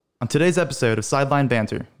On today's episode of Sideline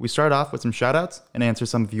Banter, we start off with some shoutouts and answer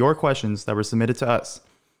some of your questions that were submitted to us.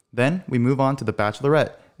 Then we move on to the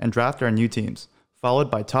Bachelorette and draft our new teams,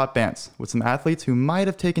 followed by Top Bants with some athletes who might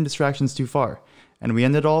have taken distractions too far. And we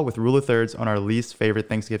end it all with Rule of Thirds on our least favorite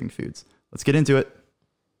Thanksgiving foods. Let's get into it.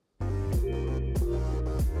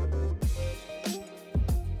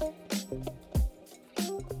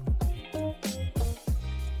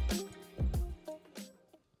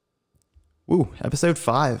 Ooh, episode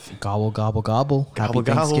 5. Gobble, gobble, gobble. Gobble,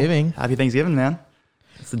 Happy Thanksgiving. Happy Thanksgiving, man.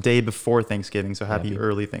 It's the day before Thanksgiving, so happy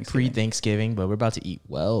early Thanksgiving. Pre-Thanksgiving, but we're about to eat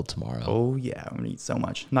well tomorrow. Oh, yeah. I'm going to eat so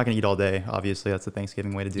much. I'm not going to eat all day, obviously. That's the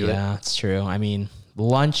Thanksgiving way to do it. Yeah, it's true. I mean,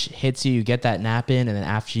 lunch hits you, you get that nap in, and then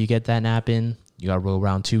after you get that nap in, you got to roll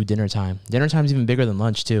around to dinner time. Dinner time's even bigger than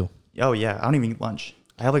lunch, too. Oh, yeah. I don't even eat lunch.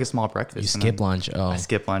 I have like a small breakfast. You skip lunch. Oh, I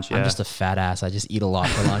skip lunch, yeah. I'm just a fat ass. I just eat a lot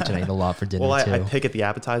for lunch and I eat a lot for dinner, well, too. I pick at the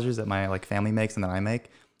appetizers that my family makes and that I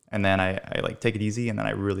make. And then I take it easy and then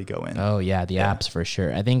I really go in. Oh, yeah, the apps for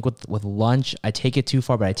sure. I think with lunch, I take it too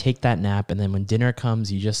far, but I take that nap. And then when dinner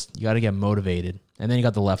comes, you got to get motivated. And then you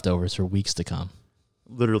got the leftovers for weeks to come.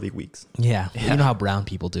 Literally weeks. Yeah. You know how brown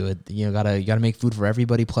people do it. You gotta make food for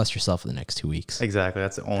everybody plus yourself for the next 2 weeks. Exactly.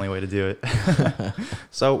 That's the only way to do it.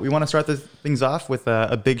 So we want to start things off with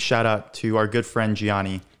a big shout out to our good friend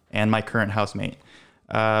Gianni and my current housemate.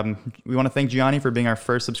 We want to thank Gianni for being our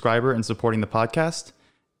first subscriber and supporting the podcast.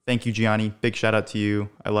 Thank you, Gianni. Big shout out to you.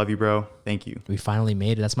 I love you, bro. Thank you. We finally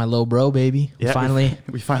made it. That's my little bro, baby. Yeah, we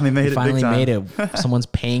finally made it. Finally made it. Someone's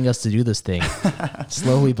paying us to do this thing,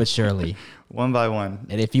 slowly but surely. One by one.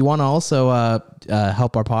 And if you want to also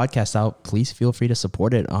help our podcast out, please feel free to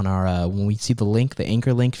support it on our when we see the link, the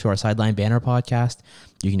anchor link to our Sideline Banner podcast.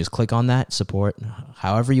 You can just click on that, support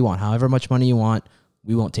however you want, however much money you want.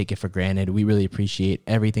 We won't take it for granted. We really appreciate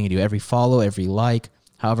everything you do, every follow, every like,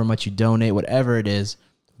 however much you donate, whatever it is.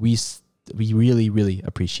 We really, really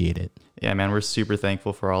appreciate it. Yeah, man, we're super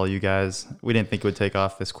thankful for all of you guys. We didn't think it would take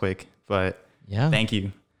off this quick, but yeah, thank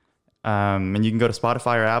you. And you can go to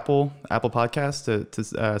Spotify or Apple Podcasts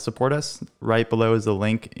to support us. Right below is the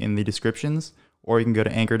link in the descriptions, or you can go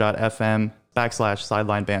to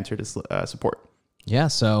anchor.fm/sideline banter to support. Yeah,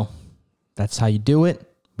 so that's how you do it.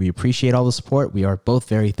 We appreciate all the support. We are both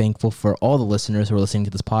very thankful for all the listeners who are listening to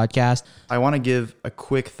this podcast. I want to give a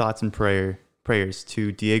quick thoughts and prayers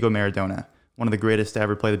to Diego Maradona, one of the greatest to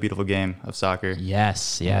ever play the beautiful game of soccer.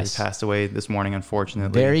 Yes. He passed away this morning,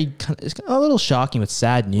 unfortunately. It's a little shocking with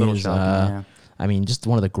sad news. Yeah. I mean, just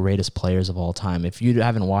one of the greatest players of all time. If you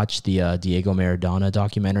haven't watched the Diego Maradona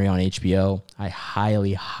documentary on HBO, I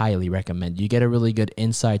highly, highly recommend. You get a really good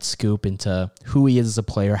inside scoop into who he is as a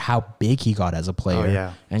player, how big he got as a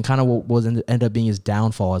player, and kind of what ended up being his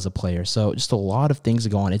downfall as a player. So just a lot of things to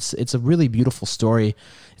go on. It's a really beautiful story.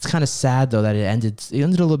 It's kind of sad, though, that it ended a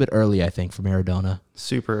little bit early, I think, for Maradona.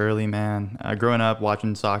 Super early, man. Growing up,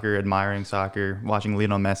 watching soccer, admiring soccer, watching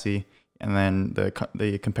Lionel Messi, and then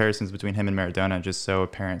the comparisons between him and Maradona are just so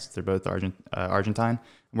apparent since they're both Argentine.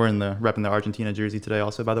 We're repping the Argentina jersey today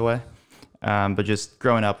also, by the way. But just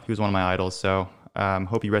growing up, he was one of my idols. So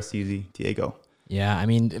hope you rest easy, Diego. Yeah, I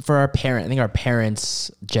mean, for I think our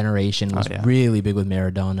parents' generation was really big with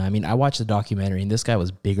Maradona. I mean, I watched the documentary, and this guy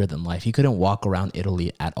was bigger than life. He couldn't walk around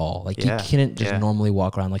Italy at all. Like, he couldn't just normally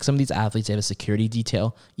walk around. Like, some of these athletes, they have a security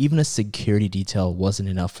detail. Even a security detail wasn't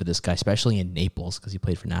enough for this guy, especially in Naples, because he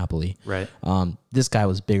played for Napoli. Right. This guy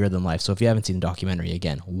was bigger than life. So if you haven't seen the documentary,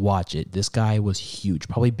 again, watch it. This guy was huge,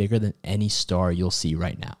 probably bigger than any star you'll see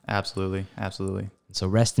right now. Absolutely. So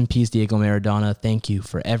rest in peace, Diego Maradona. Thank you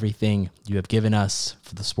for everything you have given us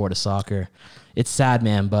for the sport of soccer. It's sad,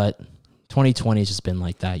 man, but 2020 has just been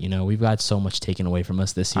like that. You know, we've got so much taken away from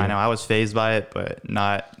us this year. I know. I was fazed by it, but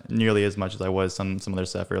not nearly as much as I was some other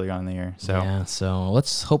stuff early on in the year. So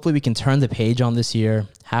hopefully we can turn the page on this year.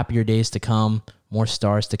 Happier days to come, more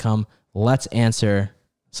stars to come. Let's answer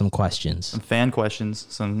some questions. Some fan questions,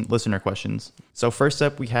 some listener questions. So first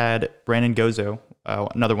up, we had Brandon Gozo,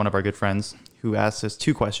 another one of our good friends, who asked us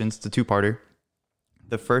 2 questions. It's a 2-parter.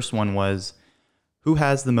 The first one was, who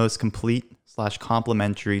has the most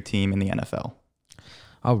complete/complementary team in the NFL?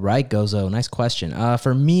 All right, Gozo. Nice question.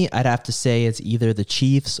 For me, I'd have to say it's either the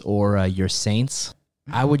Chiefs or your Saints.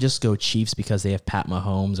 I would just go Chiefs because they have Pat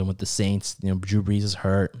Mahomes, and with the Saints, Drew Brees is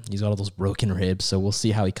hurt. He's got all those broken ribs, so we'll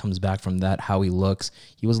see how he comes back from that, how he looks.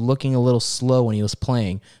 He was looking a little slow when he was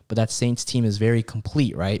playing, but that Saints team is very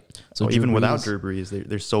complete, right? So even without Drew Brees,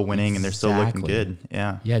 they're still winning and they're still looking good.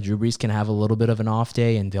 Yeah, Drew Brees can have a little bit of an off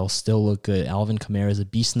day and they'll still look good. Alvin Kamara is a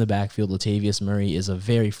beast in the backfield. Latavius Murray is a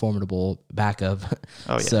very formidable backup.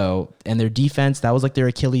 And their defense, that was like their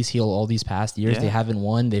Achilles heel all these past years. They haven't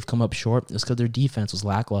won. They've come up short. It's because their defense defense was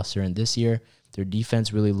lackluster, and this year their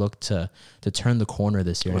defense really looked to turn the corner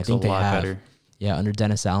this year. And I Looks think a they lot have. better. Yeah, under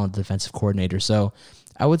Dennis Allen, the defensive coordinator. So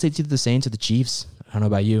I would say it's either the Saints or the Chiefs. I don't know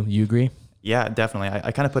about you. You agree? Yeah, definitely.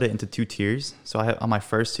 I kind of put it into 2 tiers. So I have, on my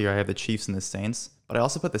first tier, I have the Chiefs and the Saints, but I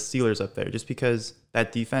also put the Steelers up there just because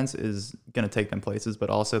that defense is going to take them places, but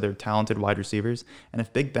also they're talented wide receivers. And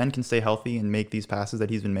if Big Ben can stay healthy and make these passes that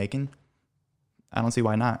he's been making, I don't see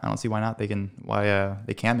why not. I don't see why not. They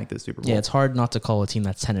can't make the Super Bowl. Yeah, it's hard not to call a team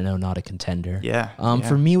that's 10-0 not a contender. Yeah.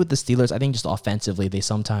 For me with the Steelers, I think just offensively, they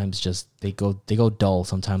sometimes just they go dull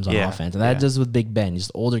sometimes on offense, and that does with Big Ben. He's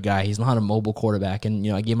an older guy. He's not a mobile quarterback, and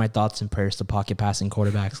I gave my thoughts and prayers to pocket passing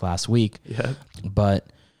quarterbacks last week. Yeah. But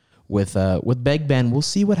with Big Ben, we'll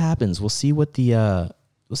see what happens. We'll see what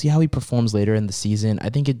we'll see how he performs later in the season. I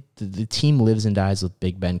think the team lives and dies with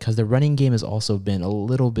Big Ben because the running game has also been a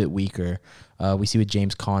little bit weaker. We see with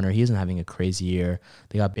James Conner, he isn't having a crazy year.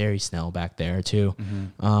 They got Barry Snell back there too.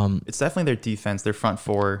 Mm-hmm. It's definitely their defense, their front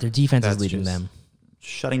four. Their defense is leading them.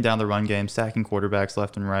 Shutting down the run game, sacking quarterbacks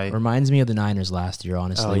left and right. Reminds me of the Niners last year,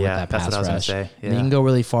 honestly, with that pass rush. That's what I was gonna say. Yeah. They can go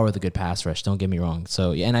really far with a good pass rush, don't get me wrong.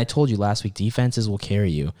 So, and I told you last week, defenses will carry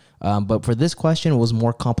you. But for this question, it was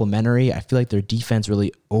more complimentary. I feel like their defense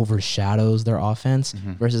really overshadows their offense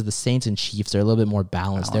versus the Saints and Chiefs. They're a little bit more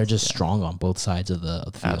balanced. They're just strong on both sides of the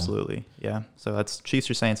field. Absolutely, yeah. So that's Chiefs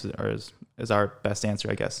or Saints is our best answer,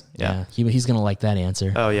 I guess. Yeah, he's going to like that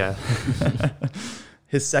answer. Oh, yeah.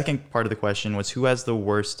 His second part of the question was who has the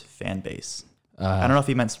worst fan base? I don't know if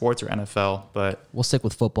he meant sports or NFL, but we'll stick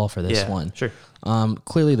with football for this one. Sure.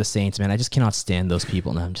 Clearly the Saints, man. I just cannot stand those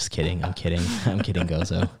people. No, I'm just kidding. I'm kidding,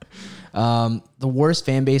 Gozo. The worst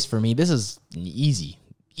fan base for me, this is easy.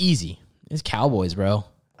 It's Cowboys, bro.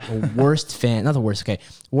 The worst fan, not the worst, okay.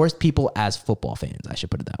 Worst people as football fans, I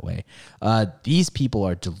should put it that way. These people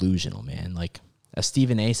are delusional, man. Like, as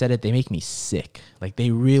Stephen A said it, they make me sick. Like,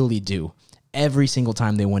 they really do. Every single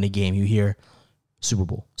time they win a game, you hear Super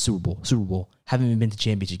Bowl, Super Bowl, Super Bowl. Haven't even been to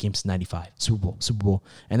championship games since '95. Super Bowl, Super Bowl.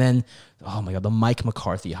 And then, oh my God, the Mike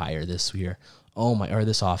McCarthy hire this year. Or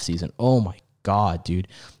this offseason. Oh my God, dude.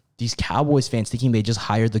 These Cowboys fans thinking they just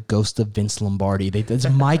hired the ghost of Vince Lombardi. It's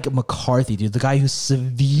Mike McCarthy, dude. The guy who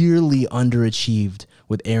severely underachieved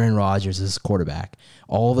with Aaron Rodgers as quarterback.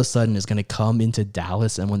 All of a sudden is going to come into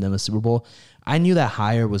Dallas and win them a Super Bowl. I knew that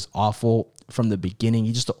hire was awful from the beginning.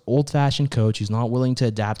 He's just an old-fashioned coach. He's not willing to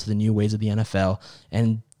adapt to the new ways of the NFL.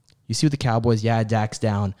 And you see with the Cowboys, Dak's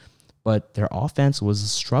down, but their offense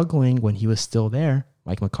was struggling when he was still there.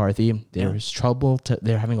 Mike McCarthy, there's trouble.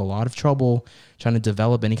 They're having a lot of trouble trying to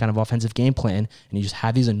develop any kind of offensive game plan. And you just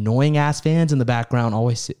have these annoying-ass fans in the background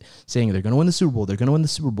always saying they're going to win the Super Bowl. They're going to win the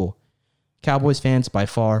Super Bowl. Cowboys fans, by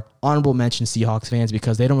far, honorable mention Seahawks fans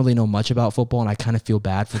because they don't really know much about football, and I kind of feel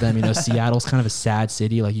bad for them. Seattle's kind of a sad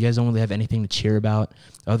city. Like, you guys don't really have anything to cheer about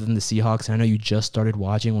other than the Seahawks. And I know you just started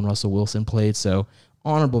watching when Russell Wilson played, so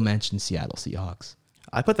honorable mention Seattle Seahawks.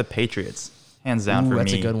 I put the Patriots, hands down for me.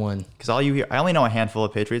 That's a good one. Because all you hear, I only know a handful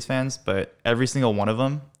of Patriots fans, but every single one of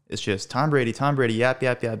them is just Tom Brady, yap,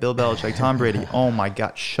 yap, yap, Bill Belichick, Tom Brady. Oh my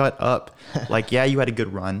God, shut up. Like, yeah, you had a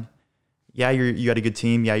good run. Yeah, you had a good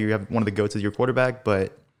team. Yeah, you have one of the goats as your quarterback.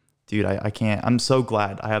 But, dude, I can't. I'm so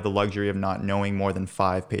glad I have the luxury of not knowing more than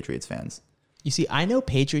 5 Patriots fans. You see, I know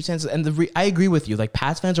Patriots fans, and I agree with you. Like,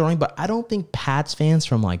 Pats fans are wrong, but I don't think Pats fans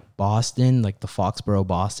from, like, Boston, like the Foxborough,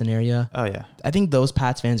 Boston area. Oh, yeah. I think those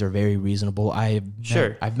Pats fans are very reasonable. I've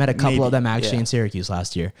met a couple of them actually in Syracuse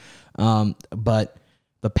last year. But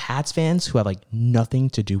the Pats fans who have like nothing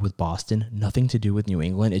to do with Boston, nothing to do with New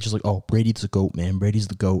England, it's just like, oh, Brady's the GOAT, man. Brady's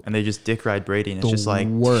the GOAT. And they just dick ride Brady, and it's just like,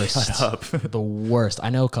 worst. Shut up. The worst.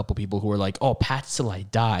 I know a couple people who are like, oh, Pats till I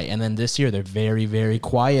die. And then this year they're very, very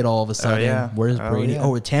quiet all of a sudden. Where's Brady?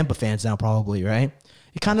 Oh, we're Tampa fans now probably, right?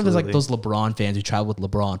 It kind of is like those LeBron fans who travel with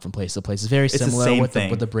LeBron from place to place. It's very similar with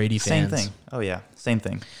the Brady fans. Same thing. Oh, yeah. Same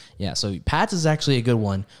thing. Yeah, so Pats is actually a good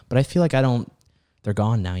one, but I feel like they're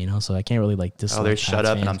gone now, so I can't really like dislike. Oh, they're shut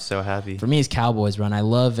up, fans. and I'm so happy. For me, it's Cowboys run. I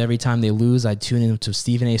love every time they lose, I tune into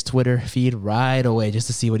Stephen A's Twitter feed right away just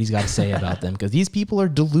to see what he's got to say about them, because these people are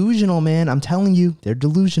delusional, man. I'm telling you, they're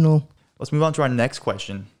delusional. Let's move on to our next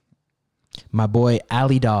question. My boy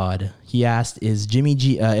Ali Dodd, he asked, "Is Jimmy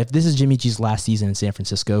G? If this is Jimmy G's last season in San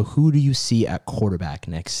Francisco, who do you see at quarterback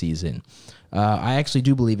next season?" I actually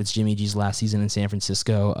do believe it's Jimmy G's last season in San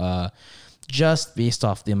Francisco. Just based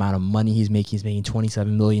off the amount of money he's making $27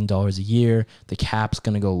 million a year. The cap's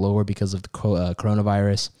going to go lower because of the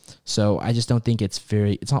coronavirus. So I just don't think it's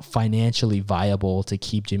not financially viable to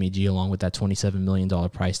keep Jimmy G along with that $27 million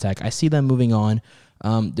price tag. I see them moving on.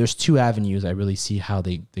 There's 2 avenues I really see how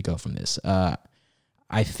they go from this.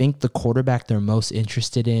 I think the quarterback they're most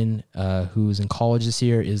interested in, who's in college this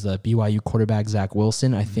year, is the BYU quarterback, Zach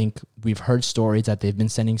Wilson. I think we've heard stories that they've been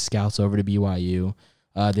sending scouts over to BYU.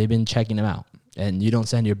 They've been checking him out. And you don't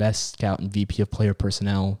send your best scout and VP of player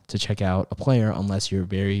personnel to check out a player unless you're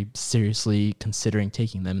very seriously considering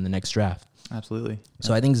taking them in the next draft. Absolutely.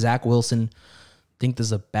 So I think Zach Wilson, I think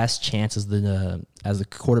there's the best chance as the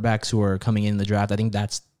quarterbacks who are coming in the draft. I think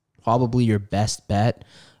that's probably your best bet.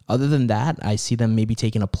 Other than that, I see them maybe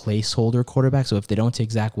taking a placeholder quarterback. So if they don't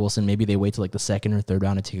take Zach Wilson, maybe they wait till like the second or third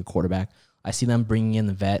round to take a quarterback. I see them bringing in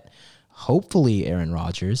the vet, hopefully Aaron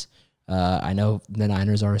Rodgers. I know the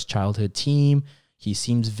Niners are his childhood team. He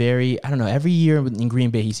seems very, I don't know, every year in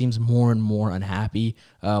Green Bay, he seems more and more unhappy.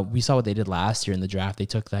 We saw what they did last year in the draft. They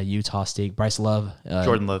took that Utah State, Jordan Love.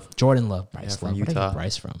 Bryce Love. Where did I get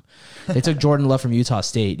Bryce from? They took Jordan Love from Utah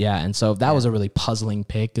State, yeah. And so that was a really puzzling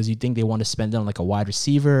pick because you'd think they want to spend it on like a wide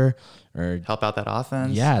receiver or help out that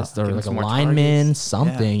offense. Yeah, or like a lineman, targets.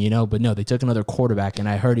 something, But no, they took another quarterback, and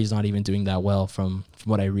I heard he's not even doing that well from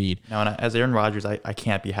what I read. No, and as Aaron Rodgers, I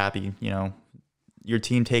can't be happy. Your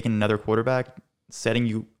team taking another quarterback, setting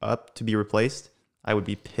you up to be replaced, I would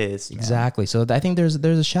be pissed. Man. Exactly. So I think there's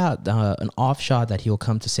a shot, an off shot that he'll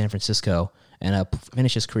come to San Francisco and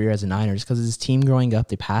finish his career as a Niners because his team growing up,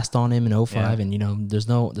 they passed on him in 2005, and there's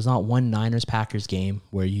not one Niners-Packers game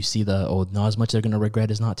where you see not as much they're going to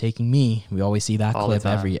regret is not taking me. We always see that clip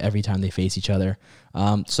every time they face each other.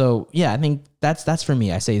 So yeah, I think that's for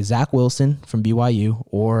me. I say Zach Wilson from BYU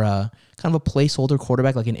or kind of a placeholder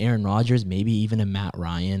quarterback like an Aaron Rodgers, maybe even a Matt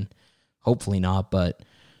Ryan. Hopefully not, but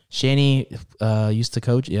Shanny used to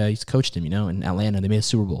coach him, in Atlanta. They made a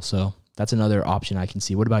Super Bowl, so that's another option I can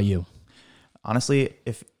see. What about you? Honestly,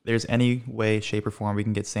 if there's any way, shape, or form we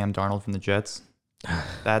can get Sam Darnold from the Jets,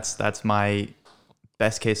 that's my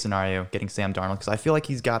best case scenario, getting Sam Darnold, because I feel like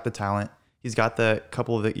he's got the talent. He's got the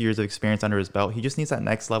couple of years of experience under his belt. He just needs that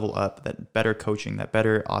next level up, that better coaching, that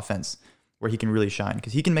better offense where he can really shine,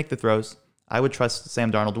 because he can make the throws. I would trust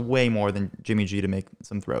Sam Darnold way more than Jimmy G to make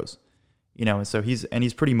some throws. And so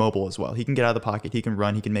he's pretty mobile as well. He can get out of the pocket. He can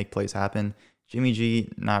run. He can make plays happen. Jimmy G,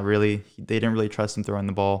 not really. They didn't really trust him throwing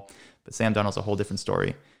the ball. But Sam Darnold's a whole different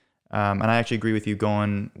story. And I actually agree with you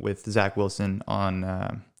going with Zach Wilson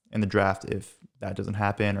on in the draft if that doesn't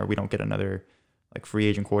happen or we don't get another like free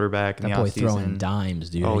agent quarterback in the offseason. That boy throwing dimes,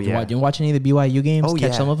 dude. Oh, yeah. You watch any of the BYU games? Oh,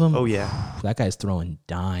 Catch some of them? Oh, yeah. That guy's throwing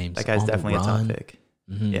dimes. That guy's definitely a top pick.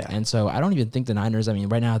 Mm-hmm. Yeah. And so I don't even think the Niners,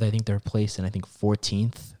 right now I think they're placed in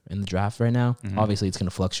 14th in the draft right now. Mm-hmm. Obviously it's going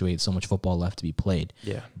to fluctuate. So much football left to be played.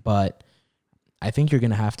 Yeah. But I think you're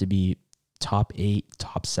going to have to be top 8,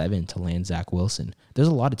 top 7 to land Zach Wilson. There's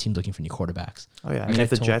a lot of teams looking for new quarterbacks. Oh yeah. If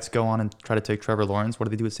the Jets go on and try to take Trevor Lawrence, what do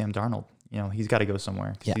they do with Sam Darnold? He's got to go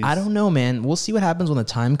somewhere. Yeah. I don't know, man. We'll see what happens when the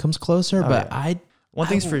time comes closer, One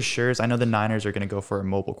thing's for sure is I know the Niners are going to go for a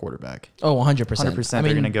mobile quarterback. Oh, 100%. 100%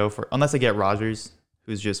 they're going to go for, unless they get Rodgers,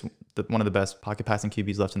 who's just one of the best pocket passing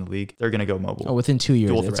QBs left in the league, they're going to go mobile. Oh, within 2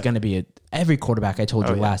 years, it's going to be every quarterback. I told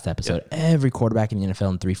you last episode, every quarterback in the NFL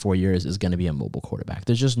in 3-4 years is going to be a mobile quarterback.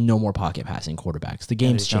 There's just no more pocket passing quarterbacks. The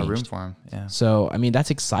game's changed. No room for him. Yeah. So, that's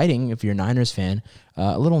exciting if you're a Niners fan.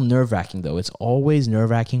 A little nerve-wracking, though. It's always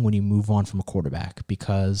nerve-wracking when you move on from a quarterback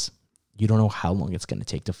because you don't know how long it's going to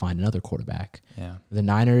take to find another quarterback. Yeah. The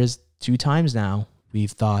Niners, 2 times now,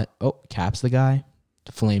 we've thought, Cap's the guy,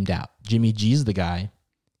 flamed out. Jimmy G's the guy.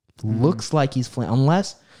 Looks like he's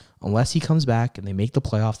unless he comes back and they make the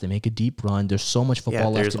playoffs, they make a deep run. There's so much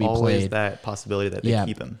football left to be played. There's always that possibility that they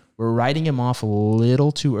keep him. We're writing him off a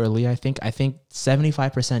little too early, I think. I think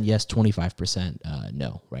 75% yes, 25%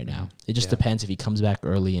 no right now. It just depends if he comes back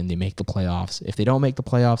early and they make the playoffs. If they don't make the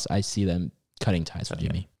playoffs, I see them cutting ties with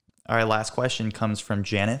Jimmy. All right, last question comes from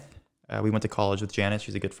Janet. We went to college with Janet.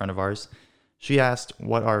 She's a good friend of ours. She asked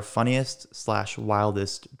what our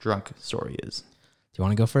funniest/wildest drunk story is. Do you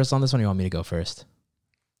want to go first on this one or you want me to go first?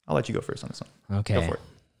 I'll let you go first on this one. Okay. Go for it.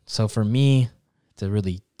 So for me, to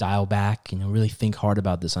really dial back, really think hard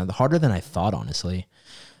about this, harder than I thought, honestly.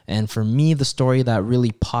 And for me, the story that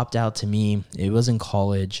really popped out to me, it was in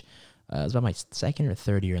college. It was about my second or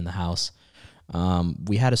third year in the house.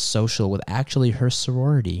 We had a social with actually her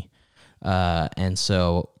sorority. And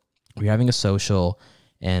so we were having a social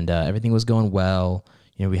and everything was going well.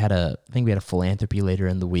 I think we had a philanthropy later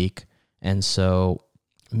in the week. And so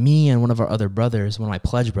me and one of our other brothers, one of my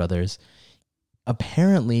pledge brothers,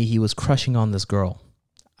 apparently he was crushing on this girl.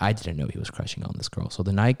 I didn't know he was crushing on this girl. So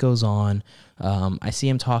the night goes on. I see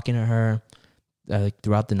him talking to her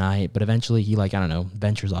throughout the night, but eventually he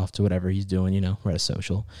ventures off to whatever he's doing, we're at a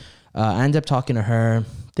social. I end up talking to her.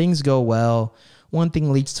 Things go well. One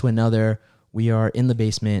thing leads to another. We are in the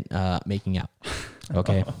basement making out.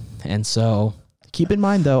 Okay. And so keep in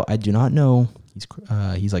mind though, I do not know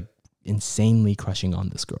he's like insanely crushing on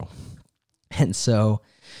this girl. And so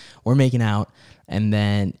we're making out, and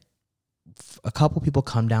then a couple people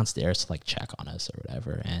come downstairs to like check on us or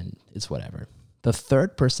whatever, and it's whatever. The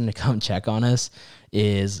third person to come check on us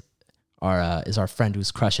is our friend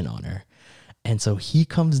who's crushing on her. And so he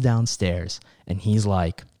comes downstairs and he's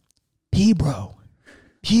like, P bro,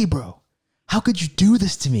 how could you do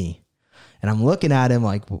this to me? And I'm looking at him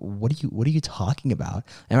like, what are you talking about?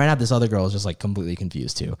 And right now this other girl is just like completely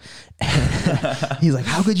confused too. And he's like,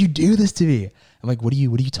 how could you do this to me? I'm like, what are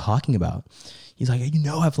you talking about? He's like,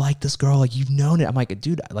 I've liked this girl. Like, you've known it. I'm like,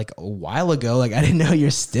 dude, like a while ago, like, I didn't know you're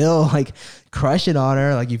still like crushing on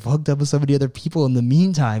her. Like, you've hooked up with so many other people in the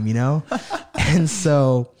meantime,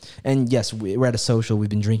 And yes, we're at a social. We've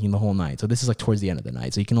been drinking the whole night. So this is like towards the end of the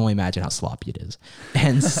night. So you can only imagine how sloppy it is.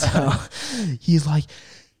 And so he's like,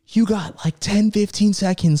 you got like 10, 15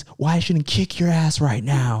 seconds. Why I shouldn't kick your ass right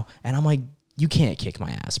now? And I'm like, you can't kick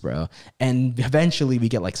my ass, bro. And eventually we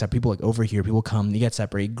get like people like over here, people come, you get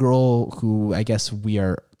separated. Girl who I guess we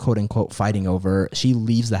are quote unquote fighting over, she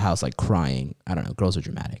leaves the house like crying. I don't know, girls are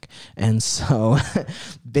dramatic. And so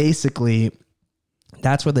basically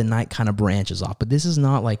that's where the night kind of branches off. But this is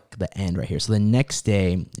not like the end right here. So the next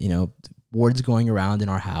day, word's going around in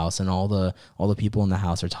our house, and all the people in the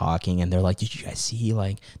house are talking, and they're like, did you guys see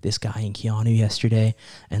like this guy and Keanu yesterday?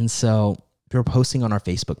 And so we were posting on our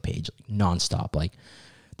Facebook page like, nonstop, like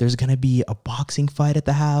there's gonna be a boxing fight at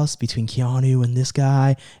the house between Keanu and this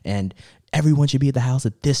guy, and everyone should be at the house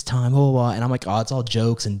at this time, blah, blah, blah. And I'm like, oh, it's all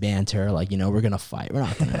jokes and banter. Like, we're gonna fight. We're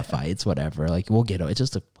not gonna fight. It's whatever. Like, we'll get it's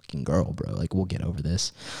just a fucking girl, bro. Like, we'll get over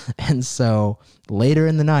this. And so later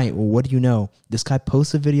in the night, well, what do you know? This guy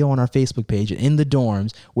posts a video on our Facebook page in the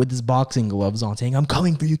dorms with his boxing gloves on saying, I'm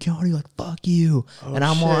coming for you, Keanu. Like, fuck you. Oh, and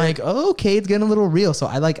I'm like, oh, okay, it's getting a little real. So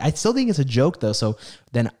I still think it's a joke though. So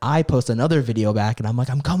then I post another video back and I'm like,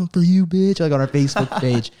 I'm coming for you, bitch. Like on our Facebook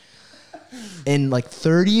page. In like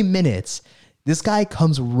 30 minutes, this guy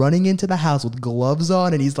comes running into the house with gloves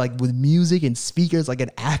on, and he's like with music and speakers, like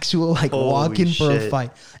an actual like walking for a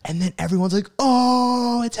fight. And then everyone's like,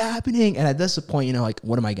 oh, it's happening. And at this point, like,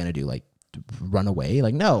 what am I going to do? Like run away?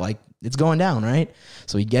 Like, no, like it's going down, right?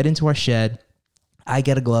 So we get into our shed. I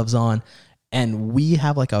get a gloves on, and we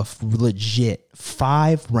have like a legit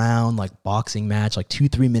 5-round like boxing match, like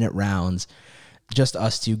 2-3 minute rounds. Just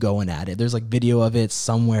us two going at it. There's like video of it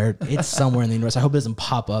somewhere. It's somewhere in the universe. I hope it doesn't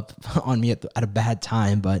pop up on me at a bad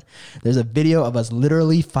time, but there's a video of us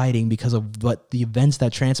literally fighting because of what the events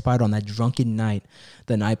that transpired on that drunken night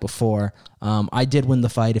the night before. I did win the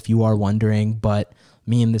fight, if you are wondering, but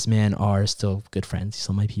me and this man are still good friends. He's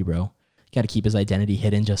still my P-bro. Got to keep his identity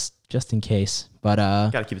hidden just in case. But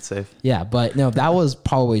got to keep it safe. Yeah, but no, that was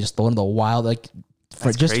probably just one of the wild, like, for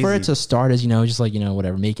it to start as, just like,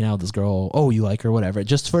 whatever, making out with this girl, oh, you like her, whatever,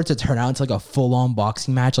 just for it to turn out into like a full-on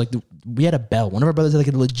boxing match. Like we had a bell. One of our brothers had like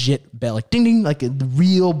a legit bell, like ding ding, like a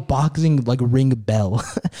real boxing like ring bell.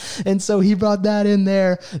 And so he brought that in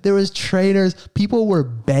there. There was trainers. People were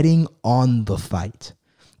betting on the fight.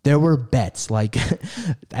 There were bets. Like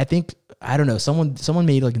I don't know, someone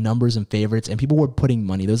made like numbers and favorites, and people were putting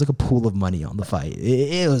money. There was like a pool of money on the fight.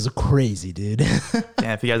 It was crazy, dude.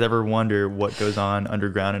 Yeah, if you guys ever wonder what goes on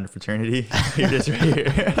underground in a fraternity, here it is right here.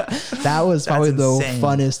 That was probably the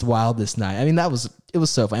funnest, wildest night. I mean, it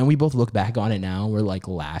was so fun. And we both look back on it now. We're like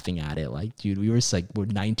laughing at it. Like, dude, we're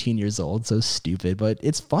 19 years old, so stupid, but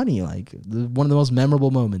it's funny. Like one of the most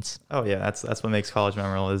memorable moments. Oh yeah, that's what makes college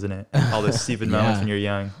memorable, isn't it? All those stupid moments when you're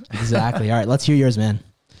young. Exactly. All right, let's hear yours, man.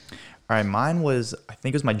 All right, mine was, I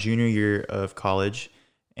think it was my junior year of college,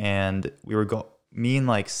 and me and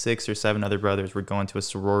like 6 or 7 other brothers were going to a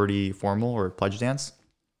sorority formal or pledge dance.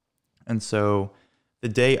 And so the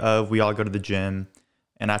day of, we all go to the gym,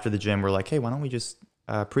 and after the gym, we're like, hey, why don't we just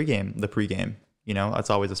pregame the pregame? That's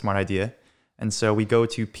always a smart idea. And so we go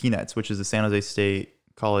to Peanuts, which is the San Jose State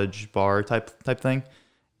college bar type thing.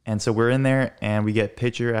 And so we're in there, and we get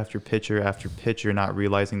pitcher after pitcher after pitcher, not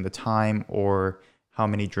realizing the time or how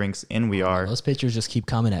many drinks in we are. Those pitchers just keep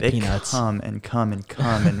coming at Peanuts. They come and come and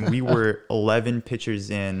come. And we were 11 pitchers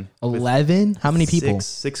in. 11? How many people?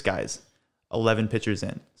 Six guys. 11 pitchers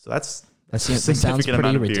in. So that sounds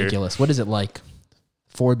pretty ridiculous. What is it like?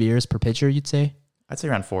 4 beers per pitcher, you'd say? I'd say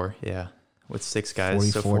around 4, yeah. With 6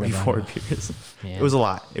 guys, so 44 beers. Yeah. It was a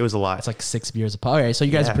lot. It's like 6 beers a pop. All right, so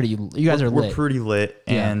you guys are lit. We're pretty lit,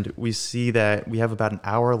 and we see that we have about an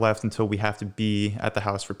hour left until we have to be at the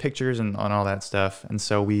house for pictures and on all that stuff. And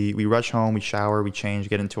so we rush home, we shower, we change,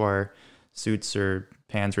 get into our suits or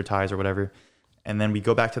pants or ties or whatever. And then we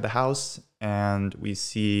go back to the house, and we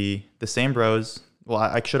see the same bros Well,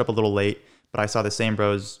 I showed up a little late, but I saw the same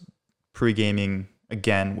bros pre-gaming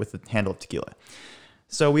again with the handle of tequila.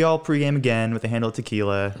 So we all pregame again with a handle of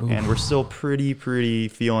tequila, and we're still pretty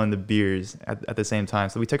feeling the beers at the same time.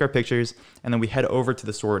 So we take our pictures, and then we head over to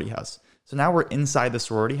the sorority house. So now we're inside the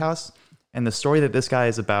sorority house, and the story that this guy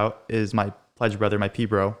is about is my pledge brother, my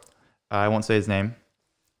P-bro. I won't say his name,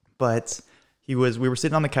 but we were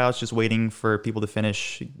sitting on the couch just waiting for people to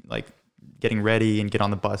finish like getting ready and get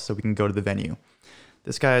on the bus so we can go to the venue.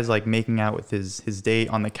 This guy is like making out with his date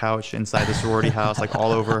on the couch inside the sorority house, like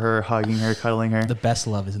all over her, hugging her, cuddling her. The best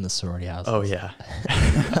love is in the sorority house. Oh, yeah.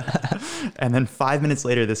 And then 5 minutes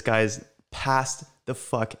later, this guy's passed the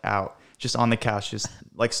fuck out, just on the couch, just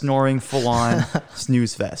like snoring full on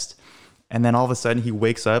snooze fest. And then all of a sudden he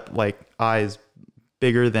wakes up, like eyes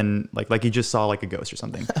bigger than like he just saw like a ghost or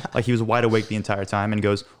something. Like he was wide awake the entire time and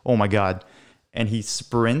goes, oh my God. And he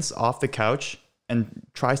sprints off the couch and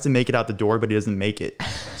tries to make it out the door, but he doesn't make it.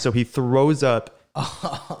 So he throws up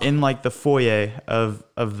in like the foyer of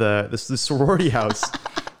the sorority house,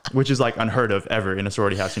 which is like unheard of ever in a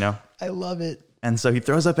sorority house, you know? I love it. And so he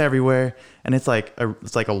throws up everywhere, and it's like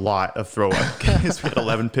a lot of throw up. Because we had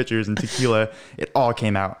 11 pitchers and tequila. It all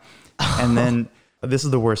came out. And then this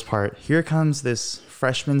is the worst part. Here comes this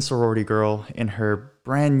freshman sorority girl in her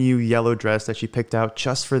brand new yellow dress that she picked out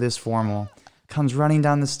just for this formal. Comes running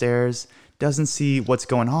down the stairs, doesn't see what's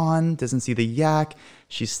going on, doesn't see the yak.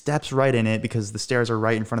 She steps right in it because the stairs are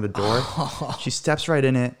right in front of the door. She steps right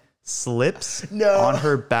in it, slips on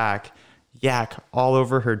her back, yak all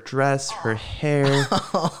over her dress, her hair.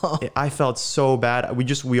 I felt so bad.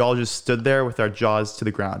 We all just stood there with our jaws to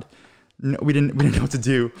the ground. No, we didn't know what to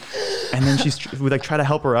do. And then we like try to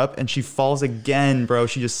help her up, and she falls again, bro.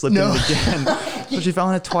 She just slipped in it again. So she fell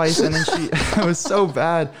in it twice, and then it was so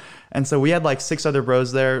bad. And so we had like 6 other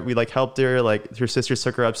bros there. We like helped her. Like her sister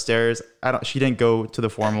took her upstairs. She didn't go to the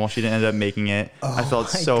formal. She didn't end up making it. I felt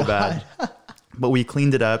so bad. But we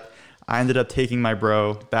cleaned it up. I ended up taking my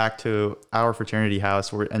bro back to our fraternity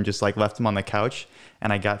house and just like left him on the couch.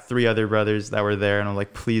 And I got 3 other brothers that were there, and I'm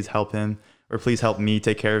like, please help him, or please help me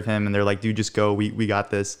take care of him. And they're like, dude, just go. We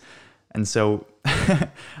got this. And so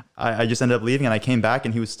I just ended up leaving, and I came back,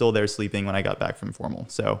 and he was still there sleeping when I got back from formal.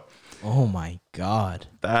 So. Oh my God.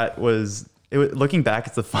 That was it. Looking back,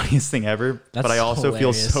 it's the funniest thing ever. That's but I also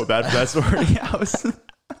hilarious. feel so bad for that sorority house.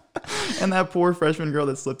 And that poor freshman girl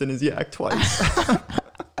that slipped in his yak twice.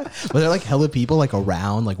 Were there like hella people like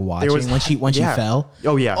around, like watching when she fell?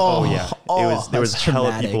 Oh yeah. There was hella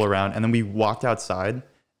traumatic. people around. And then we walked outside,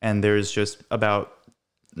 and there's just about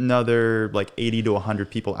another like 80 to 100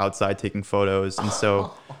 people outside taking photos. And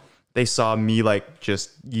so they saw me like just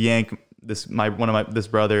yank this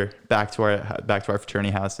brother back to our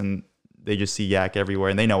fraternity house, and they just see yak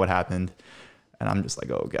everywhere, and they know what happened, and I'm just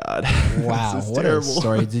like, oh God. Wow, this is what terrible. a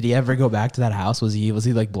story. Did he ever go back to that house? Was he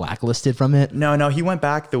like blacklisted from it? No, he went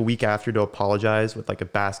back the week after to apologize with like a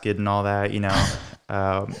basket and all that, you know.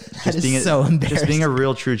 That is so embarrassing. Just being a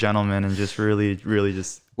real true gentleman, and just really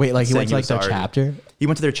just wait, like he went to like saying their sorry. chapter? He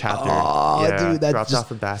went to their chapter. Oh, dude, that's dropped just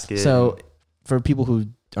off a basket. So for people who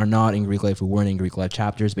are not in Greek life, who weren't in Greek life,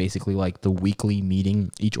 chapters basically like the weekly meeting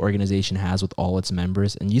each organization has with all its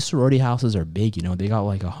members. And these sorority houses are big, you know, they got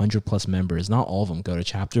like 100+ members. Not all of them go to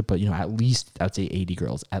chapter, but you know, at least I'd say 80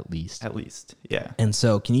 girls, at least. Yeah. And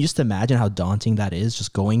so can you just imagine how daunting that is,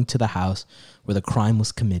 just going to the house where the crime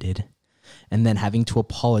was committed and then having to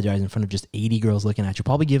apologize in front of just 80 girls looking at you,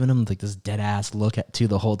 probably giving them like this dead ass look at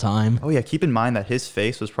the whole time. Oh yeah, keep in mind that his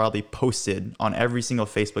face was probably posted on every single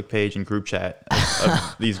Facebook page and group chat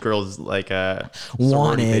of these girls, like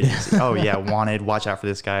wanted. Oh yeah, wanted. Watch out for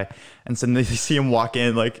this guy. And so they see him walk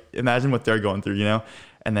in, like imagine what they're going through, you know.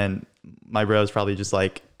 And then my bro is probably just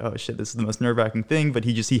like, oh shit, this is the most nerve-wracking thing, but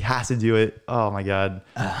he has to do it. Oh my God.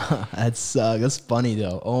 That's funny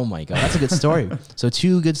though. Oh my God. That's a good story. So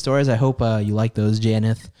 2 good stories. I hope you like those,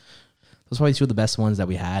 Janeth. Those are probably 2 of the best ones that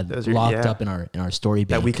we had locked up in our story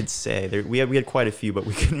bank. That we could say. We had quite a few, but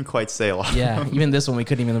we couldn't quite say a lot. Yeah, even this one, we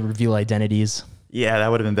couldn't even reveal identities. Yeah, that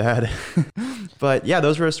would have been bad. But yeah,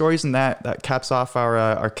 those were our stories, and that caps off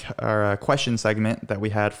our question segment that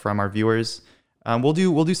we had from our viewers. We'll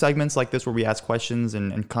do segments like this where we ask questions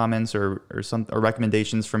and comments or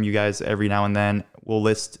recommendations from you guys every now and then. We'll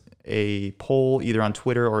list a poll either on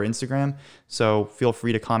Twitter or Instagram, so feel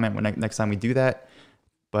free to comment next time we do that.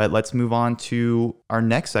 But let's move on to our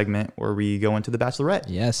next segment where we go into the Bachelorette.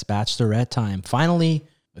 Yes, Bachelorette time. Finally,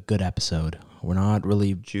 a good episode. We're not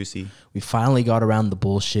really juicy. We finally got around the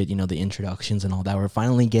bullshit, you know, the introductions and all that. We're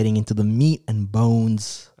finally getting into the meat and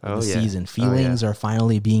bones of the season. Feelings are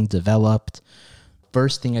finally being developed.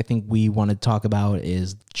 first thing I think we want to talk about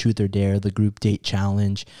is Truth or Dare, the group date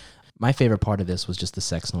challenge. My favorite part of this was just the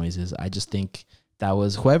sex noises. I just think that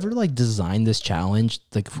was whoever like designed this challenge,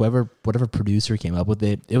 like whatever producer came up with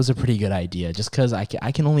it, it was a pretty good idea. Just because I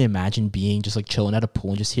can only imagine being just like chilling at a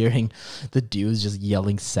pool and just hearing the dudes just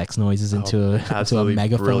yelling sex noises into a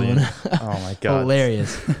megaphone. Oh my God.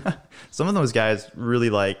 Hilarious. Some of those guys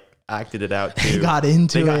really like acted it out too. They got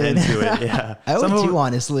into it. Yeah. I would too,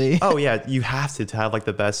 honestly. Oh yeah, you have to have like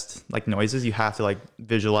the best like noises. You have to like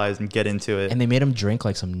visualize and get into it. And they made him drink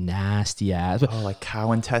like some nasty ass. Oh, like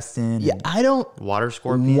cow intestine. Yeah, I don't. Water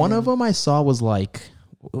scorpion. One of them I saw was like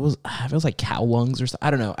it was like cow lungs or something. I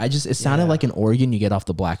don't know. It sounded like an organ you get off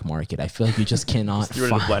the black market. I feel like you just cannot. Just threw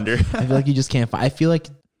it in the blender. I feel like you just can't find. I feel like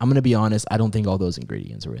I'm gonna be honest. I don't think all those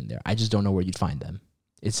ingredients are in there. I just don't know where you'd find them.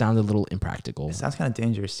 It sounded a little impractical. It sounds kind of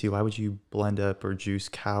dangerous too. Why would you blend up or juice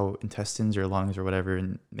cow intestines or lungs or whatever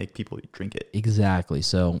and make people drink it? Exactly.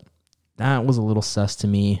 So that was a little sus to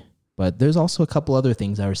me. But there's also a couple other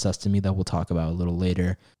things that were sus to me that we'll talk about a little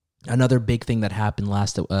later. Another big thing that happened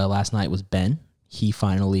last night was Ben. He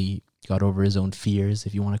finally got over his own fears,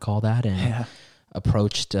 if you want to call that, and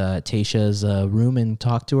approached Tayshia's room and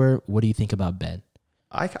talked to her. What do you think about Ben?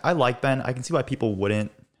 I like Ben. I can see why people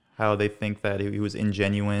wouldn't. How they think that he was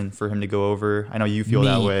ingenuine for him to go over. I know you feel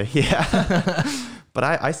that way. Yeah. But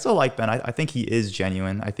I still like Ben. I think he is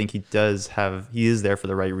genuine. I think he is there for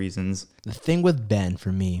the right reasons. The thing with Ben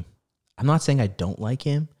for me, I'm not saying I don't like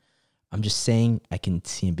him. I'm just saying I can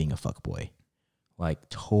see him being a fuckboy. Like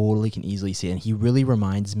totally can easily see it. And he really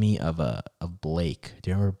reminds me of Blake.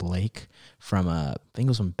 Do you remember Blake from I think it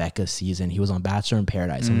was from Becca's season? He was on Bachelor in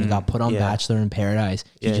Paradise. And when he got put on Bachelor in Paradise,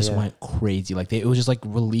 he just went crazy. Like it was just like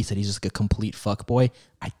released that he's just like a complete fuckboy.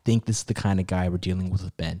 I think this is the kind of guy we're dealing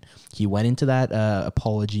with Ben. He went into that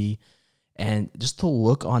apology, and just the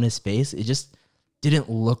look on his face, it just didn't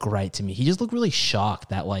look right to me. He just looked really shocked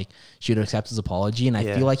that like she would accept his apology, and I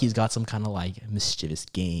feel like he's got some kind of like mischievous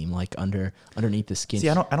game like underneath the skin. See,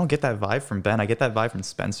 I don't get that vibe from Ben. I get that vibe from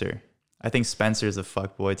Spencer. I think Spencer is a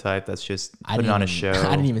fuckboy type that's just putting on a show.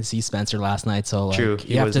 I didn't even see Spencer last night, so like True,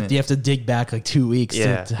 you have to dig back like 2 weeks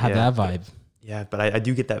to have that vibe. Yeah, but I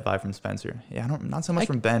do get that vibe from Spencer. Yeah, not so much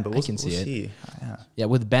from Ben, but we'll see. Yeah,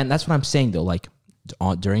 with Ben, that's what I'm saying though. Like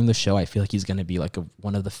during the show, I feel like he's gonna be like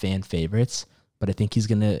one of the fan favorites. But I think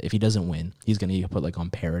if he doesn't win, he's gonna get put like on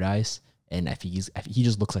Paradise. And if he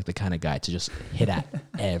just looks like the kind of guy to just hit at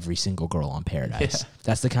every single girl on Paradise.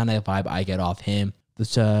 That's the kind of vibe I get off him.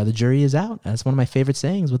 The jury is out. That's one of my favorite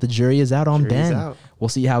sayings. With the jury is out on Ben. We'll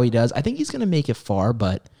see how he does. I think he's gonna make it far,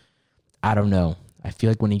 but I don't know. I feel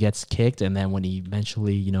like when he gets kicked, and then when he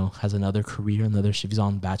eventually, has another career, if he's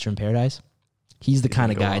on Bachelor in Paradise, he's the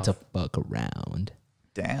kind of guy to fuck around.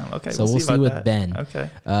 Damn. Okay. So we'll see with that. Ben. Okay.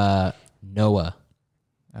 Noah.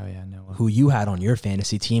 Oh yeah, Noah. Who you had on your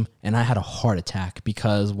fantasy team, and I had a heart attack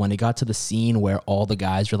because when it got to the scene where all the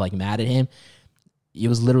guys were like mad at him, it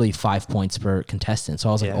was literally 5 points per contestant. So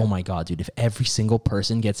I was like, oh my God, dude, if every single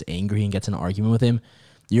person gets angry and gets in an argument with him,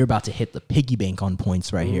 you're about to hit the piggy bank on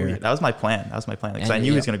points here. Yeah, that was my plan. Because I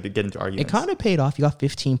knew he was going to get into arguments. It kind of paid off. You got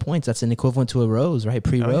 15 points. That's an equivalent to a rose, right?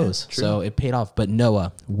 Pre-rose. So it paid off. But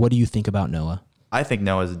Noah, what do you think about Noah? I think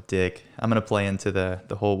Noah's a dick. I'm going to play into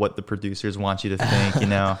the whole what the producers want you to think,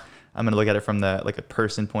 I'm going to look at it from a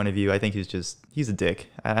person point of view. I think he's a dick.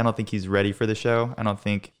 I don't think he's ready for the show. I don't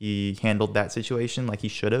think he handled that situation like he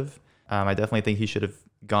should have. I definitely think he should have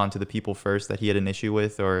gone to the people first that he had an issue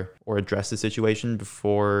with or addressed the situation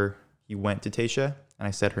before he went to Tayshia. And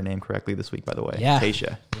I said her name correctly this week, by the way. Yeah.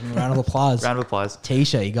 Tayshia. Round of applause. Round of applause.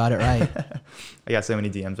 Tayshia, you got it right. I got so many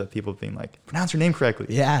DMs of people being like, pronounce her name correctly.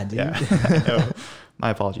 Yeah, dude. Yeah. My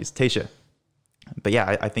apologies. Tayshia. But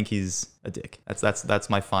yeah, I think he's a dick. That's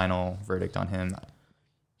my final verdict on him.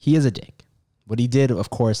 He is a dick. What he did, of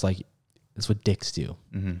course, is what dicks do.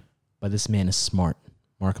 Mm-hmm. But this man is smart.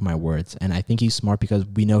 Mark my words. And I think he's smart because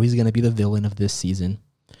we know he's going to be the villain of this season.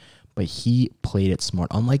 But he played it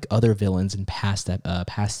smart. Unlike other villains in past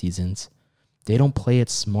seasons, they don't play it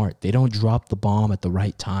smart. They don't drop the bomb at the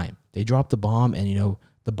right time. They drop the bomb and,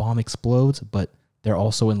 the bomb explodes, but they're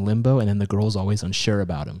also in limbo, and then the girl's always unsure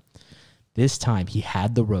about him. This time, he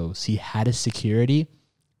had the rose. He had his security,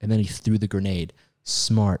 and then he threw the grenade.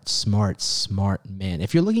 Smart man.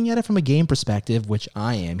 If you're looking at it from a game perspective, which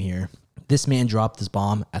I am here, this man dropped his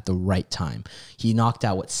bomb at the right time. He knocked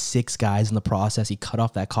out, 6 guys in the process. He cut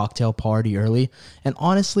off that cocktail party early. And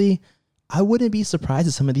honestly, I wouldn't be surprised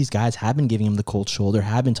if some of these guys have been giving him the cold shoulder,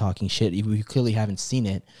 have been talking shit. We clearly haven't seen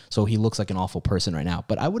it, so he looks like an awful person right now.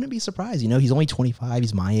 But I wouldn't be surprised. He's only 25.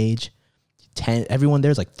 He's my age. 10, everyone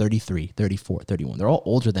there's like 33, 34, 31. They're all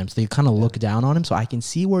older than him, so they kind of look down on him. So I can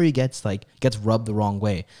see where he gets rubbed the wrong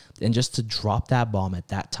way. And just to drop that bomb at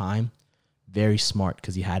that time, very smart,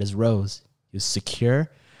 because he had his rose. He was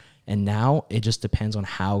secure. And now it just depends on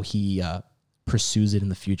how he pursues it in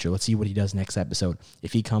the future. Let's see what he does next episode.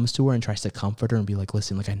 If he comes to her and tries to comfort her and be like,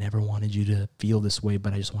 listen, like, I never wanted you to feel this way,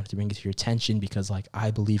 but I just wanted to bring it to your attention because, like,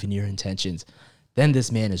 I believe in your intentions. Then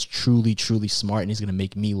this man is truly, truly smart, and he's going to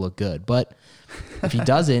make me look good. But if he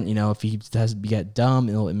doesn't, if he does get dumb,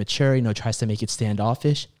 immature, tries to make it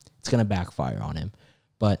standoffish, it's going to backfire on him.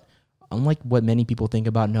 But unlike what many people think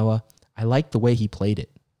about Noah, I like the way he played it.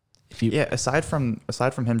 Aside from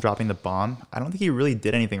him dropping the bomb, I don't think he really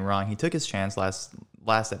did anything wrong. He took his chance last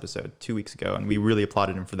episode 2 weeks ago, and we really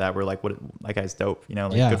applauded him for that. We're like, what? That guy's dope.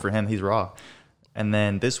 Good for him. He's raw. And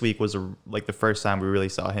then this week was the first time we really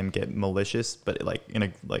saw him get malicious, but like in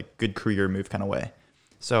a good career move kind of way.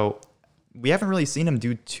 So we haven't really seen him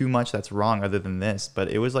do too much that's wrong other than this, but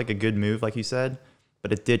it was like a good move, like you said.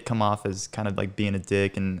 But it did come off as kind of like being a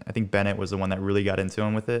dick, and I think Bennett was the one that really got into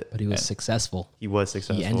him with it. But he was successful. He was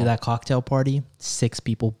successful. He ended that cocktail party, 6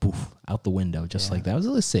 people, poof, out the window, just like that. It was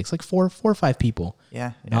only 6, like four or five people.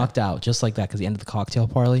 Knocked out just like that because he ended the cocktail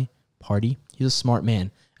party. He's a smart man,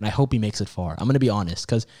 and I hope he makes it far. I'm going to be honest,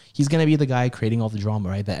 because he's going to be the guy creating all the drama,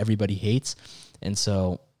 right, that everybody hates. And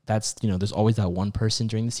so that's, there's always that one person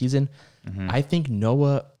during the season. Mm-hmm. I think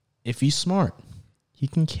Noah, if he's smart, he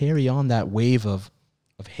can carry on that wave of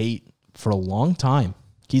hate for a long time.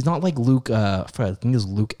 He's not like Luke, I think it was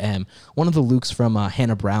Luke M, one of the Lukes from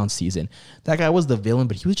Hannah Brown's season. That guy was the villain,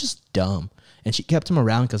 but he was just dumb. And she kept him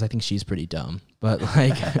around because I think she's pretty dumb. But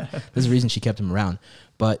like, there's a reason she kept him around.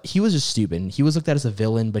 But he was just stupid. He was looked at as a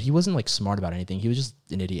villain, but he wasn't like smart about anything. He was just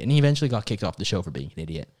an idiot. And he eventually got kicked off the show for being an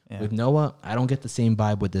idiot. Yeah. With Noah, I don't get the same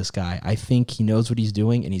vibe with this guy. I think he knows what he's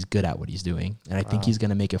doing, and he's good at what he's doing. And I think he's going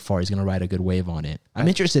to make it far. He's going to ride a good wave on it. I'm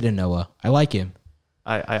interested in Noah. I like him.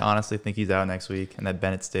 I honestly think he's out next week and that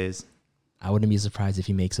Bennett stays. I wouldn't be surprised if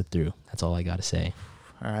he makes it through. That's all I got to say.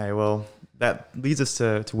 All right, well, that leads us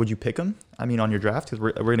to would you pick him? I mean, on your draft, because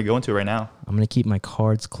we're going to go into it right now. I'm going to keep my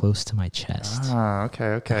cards close to my chest.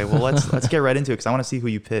 Okay. Well, let's get right into it because I want to see who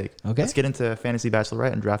you pick. Okay. Let's get into Fantasy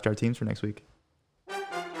Bachelorette and draft our teams for next week.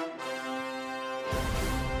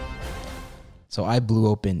 So I blew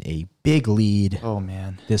open a big lead. Oh,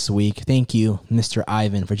 man. This week. Thank you, Mr.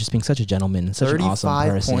 Ivan, for just being such a gentleman and such an awesome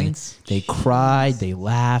person. Points. They cried, they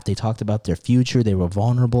laughed, they talked about their future, they were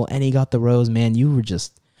vulnerable, and he got the rose. Man, you were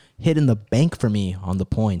just hitting the bank for me on the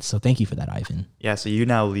points. So thank you for that, Ivan. Yeah, so you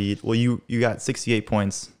now lead. Well, you got 68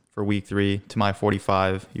 points for week 3 to my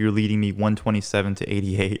 45. You're leading me 127 to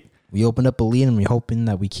 88. We opened up a lead, and we're hoping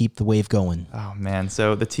that we keep the wave going. Oh, man.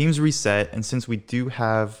 So the team's reset, and since we do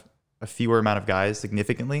have a fewer amount of guys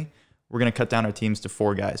significantly, we're going to cut down our teams to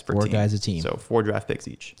 4 guys per team. 4 guys a team. So 4 draft picks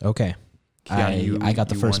each. Okay. Keanu, I got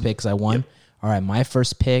the first pick because I won. Yep. All right, my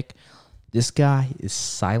first pick, this guy is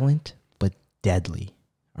silent but deadly.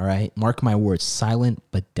 All right? Mark my words, silent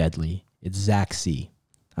but deadly. It's Zach C.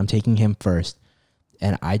 I'm taking him first.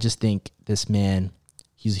 And I just think this man,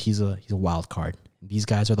 he's a wild card. These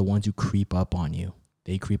guys are the ones who creep up on you.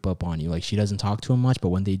 They creep up on you. Like, she doesn't talk to him much, but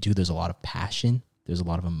when they do, there's a lot of passion. There's a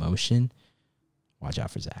lot of emotion. Watch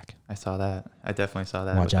out for Zach. I saw that. I definitely saw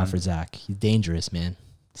that. Watch out for Zach. He's dangerous, man.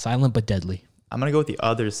 Silent but deadly. I'm going to go with the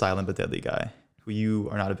other silent but deadly guy who you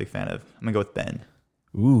are not a big fan of. I'm going to go with Ben.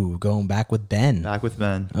 Ooh, going back with Ben. Back with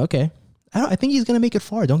Ben. Okay. I think he's going to make it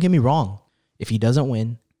far. Don't get me wrong. If he doesn't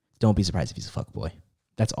win, don't be surprised if he's a fuckboy.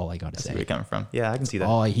 That's all I got to say. Where you're coming from. Yeah, I can see that.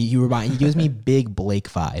 Oh, he gives me big Blake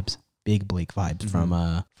vibes. Big Blake vibes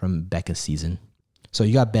from Becca's season. So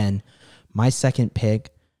you got Ben. My second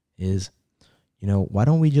pick is, why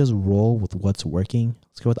don't we just roll with what's working?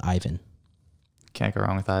 Let's go with Ivan. Can't go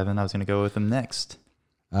wrong with Ivan. I was going to go with him next.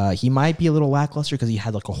 He might be a little lackluster because he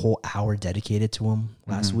had like a whole hour dedicated to him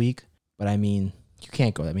last week. But I mean, you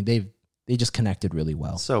can't go. I mean, they just connected really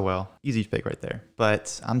well. So well. Easy pick right there.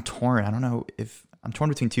 But I'm torn. I don't know if I'm torn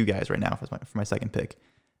between 2 guys right now for my second pick.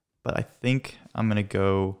 But I think I'm going to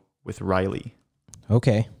go with Riley.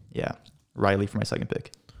 Okay. Yeah. Riley for my second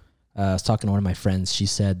pick. I was talking to one of my friends. She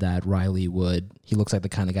said that Riley he looks like the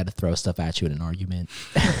kind of guy to throw stuff at you in an argument.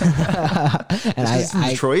 And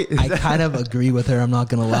I kind of agree with her. I'm not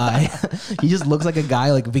going to lie. He just looks like a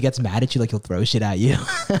guy, like if he gets mad at you, like he'll throw shit at you.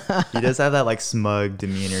 He does have that like smug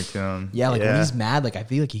demeanor to him. Yeah. When he's mad, like I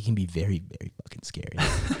feel like he can be very, very fucking scary.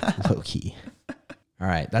 Low key. All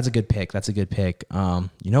right. That's a good pick. You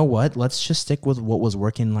know what? Let's just stick with what was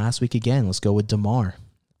working last week again. Let's go with DeMar.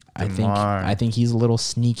 I think he's a little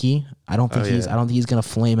sneaky. I don't think he's gonna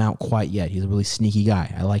flame out quite yet. He's a really sneaky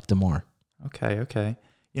guy. I like DeMar. Okay.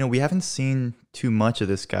 We haven't seen too much of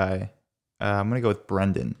this guy. I'm gonna go with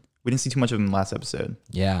Brendan. We didn't see too much of him last episode.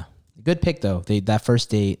 Yeah. Good pick though. That first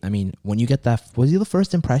date. I mean, when you get that, was he the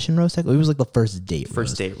first impression roast? It was like the first date.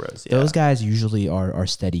 First roast. date roast. Yeah. Those guys usually are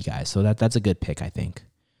steady guys, so that's a good pick, I think.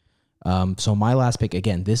 So my last pick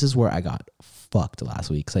again. This is where I got fucked last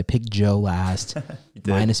week because I picked Joe last,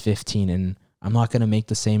 -15, and I'm not gonna make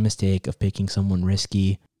the same mistake of picking someone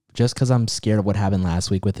risky just because I'm scared of what happened last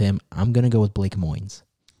week with him. I'm gonna go with Blake Moynes.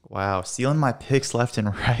 Wow, stealing my picks left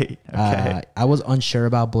and right. Okay. I was unsure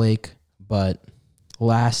about Blake, but the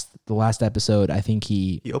last episode, I think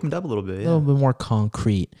he opened up a little bit. A little bit more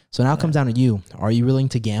concrete. So now it comes down to you. Are you willing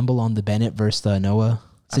to gamble on the Bennett versus the Noah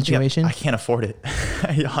situation? I can't afford it.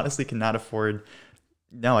 I honestly cannot afford.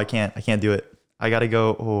 No, I can't. I can't do it. I got to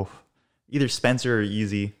go either Spencer or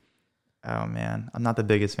Easy. Oh, man. I'm not the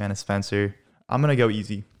biggest fan of Spencer. I'm going to go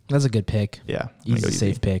Easy. That's a good pick. Yeah. Easy,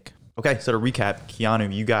 safe pick. Okay, so to recap,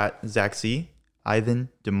 Keanu, you got Zach C, Ivan,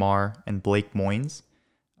 DeMar, and Blake Moynes.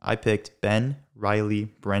 I picked Ben, Riley,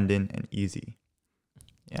 Brendan, and Easy.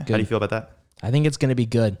 Yeah, good. How do you feel about that? I think it's going to be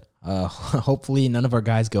good. Hopefully none of our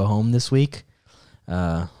guys go home this week.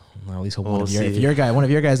 Well, at least if one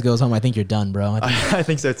of your guys goes home, I think you're done, bro. I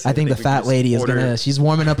think so too. I think the fat lady she's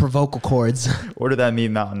warming up her vocal cords. Order that meat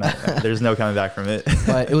mountain. There's no coming back from it.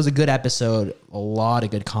 But it was a good episode, a lot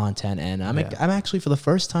of good content, and I'm actually, for the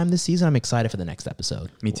first time this season, I'm excited for the next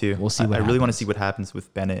episode. Me too. We'll see what I really want to see what happens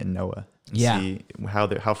with Bennett and Noah. See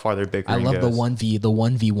how far their bickering goes. I love goes. the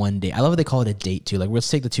 1v1 date. I love how they call it a date too. Like, let's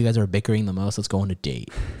take the two guys that are bickering the most. Let's go on a date.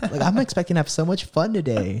 Like, I'm expecting to have so much fun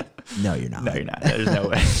today. No, you're not. No, you're not. There's no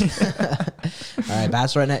way. All right,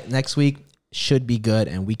 Bachelorette next week should be good,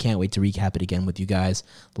 and we can't wait to recap it again with you guys.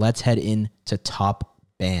 Let's head into Top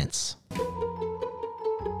Bants.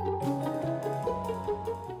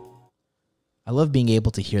 I love being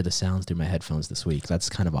able to hear the sounds through my headphones this week. That's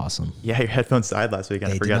kind of awesome. Yeah, your headphones died last week.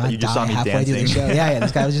 I forgot that you just saw me dancing. Yeah,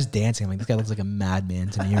 this guy was just dancing. I'm like, this guy looks like a madman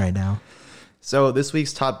to me right now. So this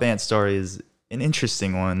week's Top Bant story is an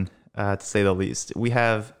interesting one, to say the least. We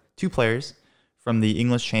have two players from the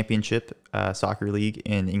English Championship Soccer League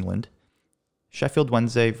in England. Sheffield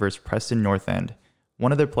Wednesday versus Preston North End.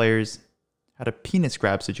 One of their players had a penis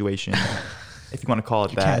grab situation, if you want to call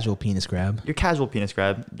it that. Casual penis grab. Your casual penis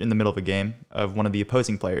grab in the middle of a game of one of the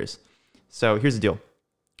opposing players. So here's the deal.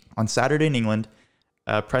 On Saturday in England,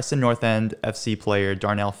 Preston North End FC player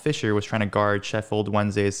Darnell Fisher was trying to guard Sheffield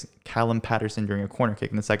Wednesday's Callum Patterson during a corner kick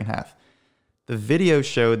in the second half. The video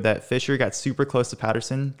showed that Fisher got super close to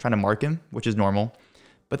Patterson, trying to mark him, which is normal.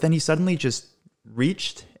 But then he suddenly just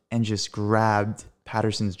reached and just grabbed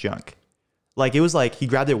Patterson's junk. Like, it was like he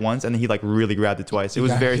grabbed it once and then he like really grabbed it twice. It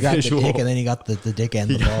was very visual. He got the dick and then he got the dick and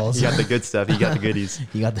the balls. He got the good stuff. He got the goodies.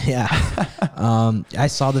 I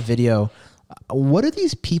saw the video. What are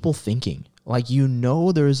these people thinking? Like,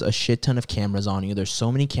 there's a shit ton of cameras on you. There's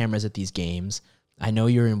so many cameras at these games. I know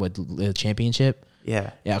you're in the championship.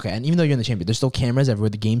 Yeah. Yeah. Okay. And even though you're in the championship, there's still cameras everywhere.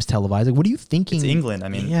 The game's televised. Like, what are you thinking? It's England. I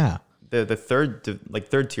mean, yeah. The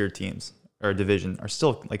third tier teams or division are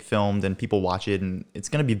still like filmed and people watch it and it's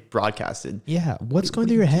going to be broadcasted. Yeah. What's going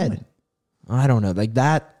through your head? I don't know. Like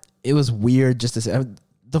that, it was weird just to say.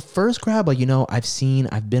 The first grab, like,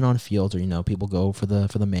 I've been on fields where, people go for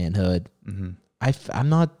the manhood. Mm-hmm. I'm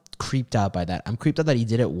not creeped out by that. I'm creeped out that he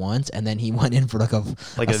did it once and then he went in for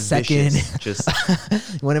a second. Just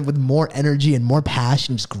he went in with more energy and more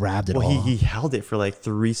passion, just grabbed it all. He held it for like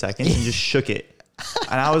 3 seconds and just shook it.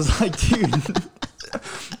 And I was like, dude.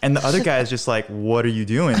 And the other guy is just like, what are you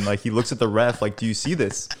doing? Like, he looks at the ref like, do you see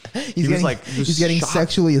this? He's getting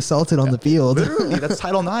sexually assaulted on the field. Literally, that's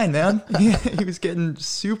Title IX, man. He was getting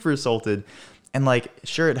super assaulted. And like,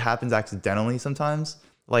 sure, it happens accidentally sometimes.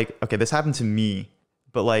 Like, okay, this happened to me,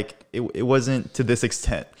 but like, it wasn't to this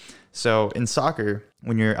extent. So in soccer,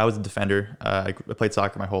 I was a defender. I played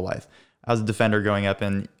soccer my whole life. I was a defender growing up,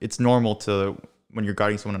 and it's normal when you're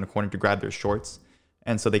guarding someone in a corner to grab their shorts,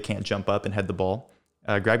 and so they can't jump up and head the ball.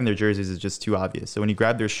 Grabbing their jerseys is just too obvious. So when you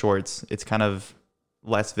grab their shorts, it's kind of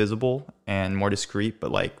less visible and more discreet,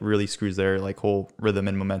 but like really screws their like whole rhythm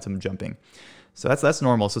and momentum jumping. So that's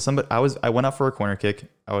normal. So I went up for a corner kick.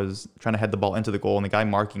 I was trying to head the ball into the goal, and the guy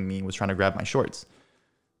marking me was trying to grab my shorts.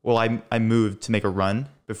 Well, I moved to make a run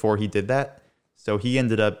before he did that. So he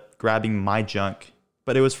ended up grabbing my junk,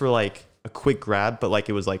 but it was for like a quick grab, but like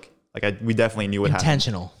it was we definitely knew what happened.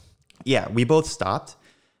 Intentional. Yeah, we both stopped,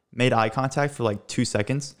 made eye contact for like 2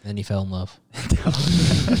 seconds. Then he fell in love.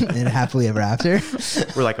 And happily ever after.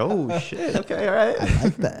 We're like, oh shit, okay, all right. I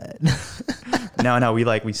like that. No,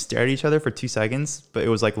 we stared at each other for 2 seconds, but it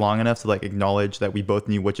was like long enough to like acknowledge that we both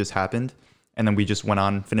knew what just happened. And then we just went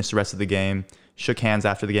on, finished the rest of the game, shook hands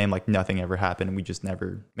after the game, like nothing ever happened. And we just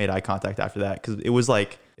never made eye contact after that. Cause it was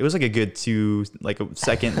like a good a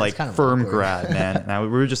second, like firm grab, man. And we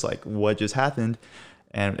were just like, what just happened?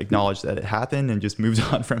 And acknowledged that it happened and just moved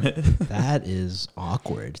on from it. That is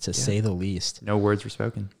awkward to say the least. No words were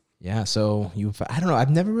spoken. Yeah. So I don't know. I've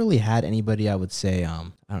never really had anybody, I would say, I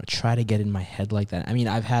don't try to get in my head like that. I mean,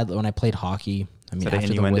 I've had, when I played hockey, I mean,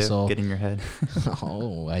 after the whistle, get in your head.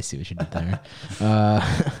 Oh, I see what you did there.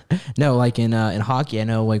 No, like in hockey, I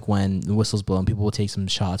know like when the whistle's blown, people will take some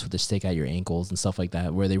shots with their stick at your ankles and stuff like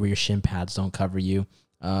that, where your shin pads don't cover you.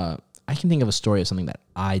 I can think of a story of something that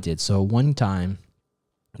I did. So one time,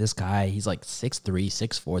 this guy, he's like 6'3",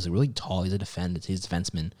 6'4", he's really tall. He's a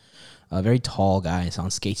defenseman, a very tall guy. He's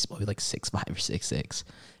on skates, he's probably like 6'5" or 6'6".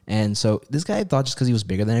 And so this guy thought just because he was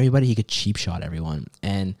bigger than everybody, he could cheap shot everyone.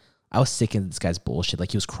 And I was sick of this guy's bullshit.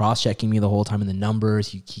 Like, he was cross-checking me the whole time in the numbers.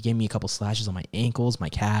 He gave me a couple slashes on my ankles, my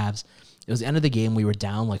calves. It was the end of the game. We were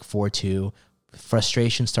down like 4-2.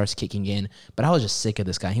 Frustration starts kicking in. But I was just sick of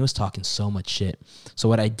this guy. He was talking so much shit. So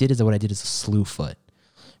what I did is a slew foot.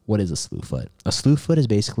 What is a slew foot? A slew foot is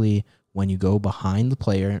basically when you go behind the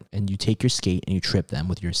player and you take your skate and you trip them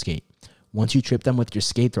with your skate. Once you trip them with your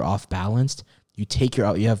skate, they're off balanced. You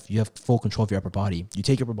have full control of your upper body. You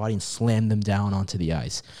take your upper body and slam them down onto the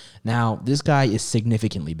ice. Now, this guy is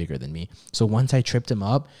significantly bigger than me. So once I tripped him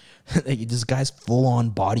up, this guy's full on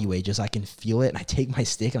body weight, just I can feel it. And I take my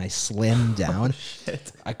stick and I slam him down.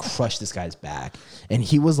 I crushed this guy's back. And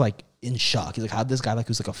he was like in shock. He's like, how'd this guy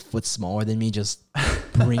who's like a foot smaller than me just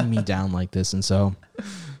bring me down like this? And so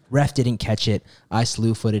ref didn't catch it. I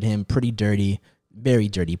slew footed him, pretty dirty. Very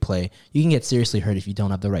dirty play. You can get seriously hurt if you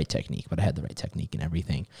don't have the right technique, but I had the right technique and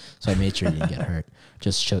everything. So I made sure he didn't get hurt.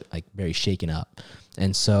 Just very shaken up.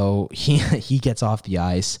 And so he gets off the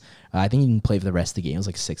ice. I think he didn't play for the rest of the game. It was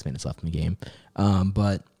like 6 minutes left in the game.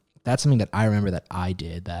 But that's something that I remember that I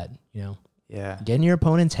did that, get in your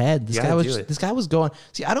opponent's head. This guy was going,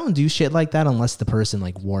 see, I don't do shit like that unless the person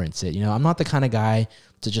like warrants it. I'm not the kind of guy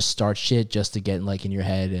to just start shit just to get like in your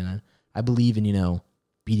head. And I believe in,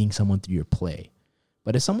 beating someone through your play.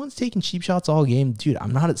 But if someone's taking cheap shots all game, dude,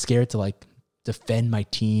 I'm not scared to like defend my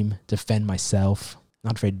team, defend myself.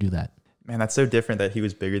 Not afraid to do that. Man, that's so different that he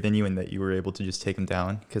was bigger than you and that you were able to just take him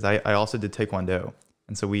down. Because I also did Taekwondo.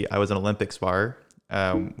 And so I was an Olympic spar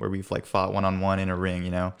where we've like fought one-on-one in a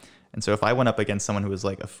ring, And so if I went up against someone who was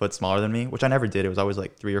like a foot smaller than me, which I never did, it was always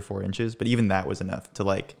like 3 or 4 inches. But even that was enough to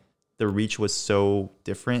like, the reach was so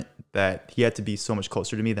different that he had to be so much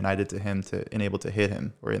closer to me than I did to him to enable to hit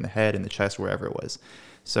him or in the head, in the chest, wherever it was.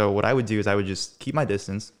 So what I would do is I would just keep my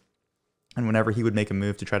distance. And whenever he would make a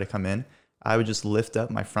move to try to come in, I would just lift up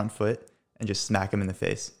my front foot and just smack him in the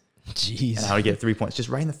face. Jeez. And I would get 3 points, just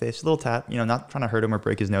right in the face, a little tap, not trying to hurt him or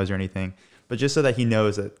break his nose or anything, but just so that he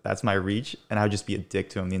knows that that's my reach. And I would just be a dick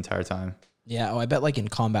to him the entire time. Yeah, I bet like in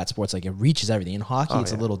combat sports, like it reach is everything. In hockey,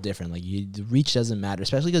 it's a little different. Like the reach doesn't matter,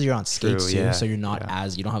 especially because you're on skates too. So you're not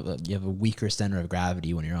you have a weaker center of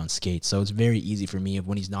gravity when you're on skates. So it's very easy for me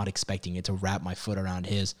when he's not expecting it to wrap my foot around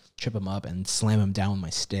his, trip him up, and slam him down with my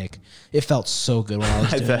stick. It felt so good when I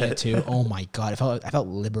was doing it too. Oh my god, I felt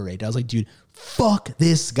liberated. I was like, dude, fuck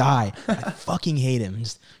this guy. I fucking hate him.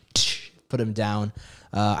 Just put him down.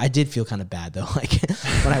 I did feel kind of bad though. Like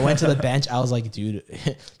when I went to the bench, I was like, dude,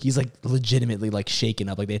 he's like legitimately like shaken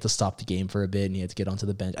up. Like they had to stop the game for a bit and he had to get onto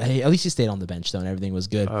the bench. At least he stayed on the bench though and everything was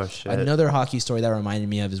good. Oh shit. Another hockey story that reminded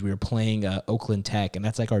me of is we were playing Oakland Tech, and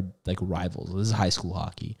that's like our like rivals. This is high school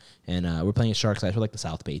hockey. And we're playing at Sharks Ice. We're like the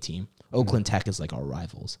South Bay team. Oakland Tech is like our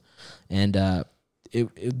rivals. And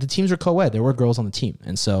the teams were co-ed. There were girls on the team.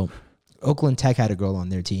 And so Oakland Tech had a girl on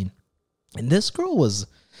their team. And this girl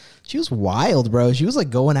she was wild, bro. She was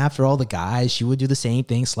like going after all the guys. She would do the same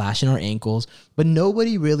thing, slashing our ankles. But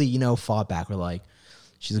nobody really, fought back. We're like,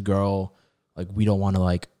 she's a girl. Like, we don't want to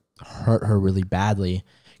like hurt her really badly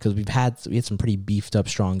because we had some pretty beefed up,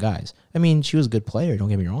 strong guys. I mean, she was a good player. Don't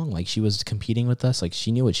get me wrong. Like, she was competing with us. Like,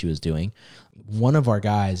 she knew what she was doing. One of our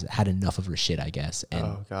guys had enough of her shit, I guess.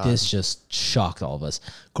 And this just shocked all of us.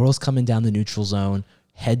 Girls coming down the neutral zone,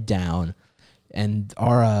 head down. And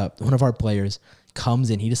one of our players comes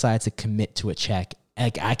in, he decides to commit to a check.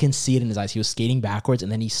 Like I can see it in his eyes. He was skating backwards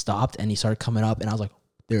and then he stopped and he started coming up and I was like,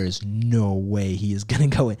 there is no way he is gonna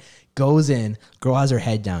go in. Goes in, girl has her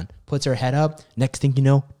head down, puts her head up. Next thing you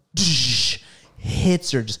know,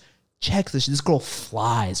 hits her, just checks this. This girl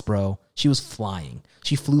flies, bro. She was flying.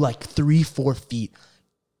 She flew like 3-4 feet.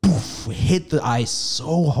 Poof, hit the ice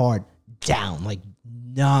so hard, down, like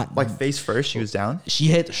not like face first. She was down. She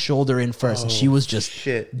hit shoulder in first and she was just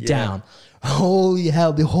down. holy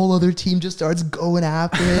hell, the whole other team just starts going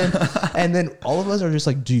after him. And then all of us are just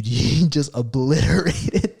like, dude, he just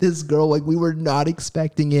obliterated this girl. Like, we were not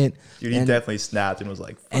expecting it. Dude, he definitely snapped and was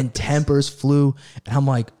like, and tempers flew. And I'm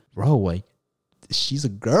like, bro, like, she's a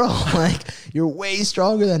girl. Like, you're way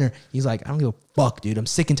stronger than her. He's like, I don't give a fuck, dude. I'm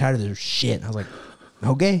sick and tired of this shit. And I was like,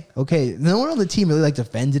 okay. No one on the team really like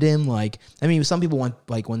defended him. Like, I mean, some people went,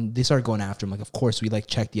 like, when they started going after him, like, of course we like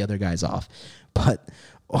checked the other guys off. But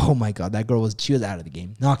oh my God, that girl she was out of the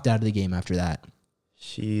game, knocked out of the game after that.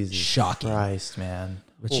 Jesus Shocking. Christ, man.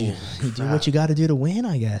 But you do what you got to do to win,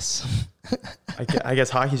 I guess. I guess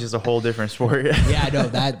hockey's just a whole different sport. Yeah, I know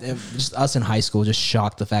that. Just us in high school just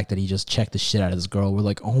shocked the fact that he just checked the shit out of this girl. We're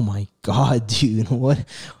like, oh my God, dude, what?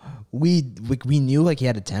 We knew like he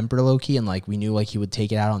had a temper low key, and like we knew like he would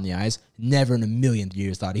take it out on the ice. Never in a million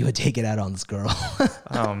years thought he would take it out on this girl.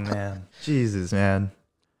 Oh man, Jesus, man.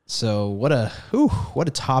 So what a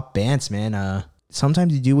top Bance, man.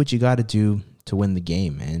 Sometimes you do what you got to do to win the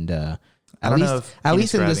game, and at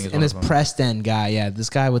least in this pressed end guy, yeah, this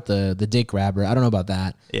guy with the dick grabber. I don't know about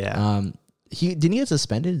that. Yeah. Didn't he get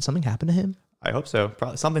suspended? Did something happen to him? I hope so.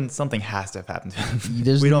 Probably something has to have happened to him.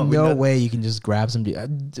 There's no way you can just grab somebody.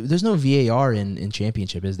 There's no VAR in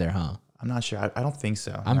championship, is there? Huh? I'm not sure. I don't think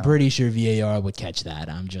so. I'm pretty sure VAR would catch that.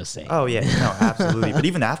 I'm just saying. Oh yeah, no, absolutely. But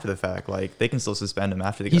even after the fact, like they can still suspend him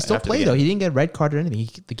after the game. He still played though. He didn't get a red card or anything.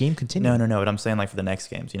 The game continued. No. But I'm saying like for the next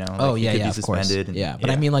games, you know. Like, oh yeah, he could yeah, be suspended. Of course. But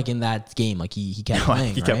I mean, like in that game, like he kept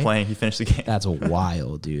playing. He kept playing. He finished the game. That's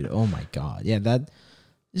wild, dude. Oh my God. Yeah, that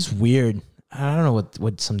is weird. I don't know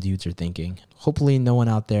what some dudes are thinking. Hopefully, no one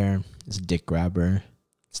out there is a dick grabber.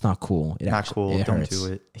 It's not cool. Not cool. Don't do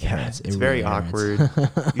it. Yeah, it's very awkward.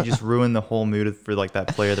 You just ruin the whole mood for like that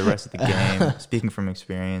player the rest of the game. Speaking from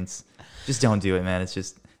experience, just don't do it, man. It's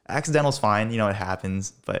just accidental's fine. You know, it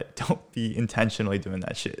happens, but don't be intentionally doing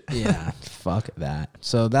that shit. Yeah, fuck that.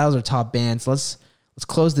 So that was our top bands. Let's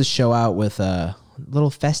close this show out with a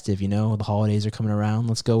little festive. You know, the holidays are coming around.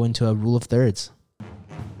 Let's go into a rule of thirds.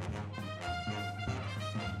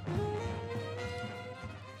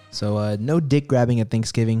 So no dick grabbing at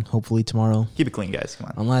Thanksgiving, hopefully tomorrow. Keep it clean, guys. Come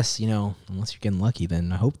on. Unless you're getting lucky,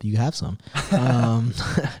 then I hope you have some.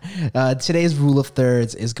 Today's rule of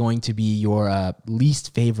thirds is going to be your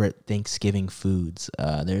least favorite Thanksgiving foods.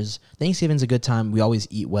 Thanksgiving's a good time. We always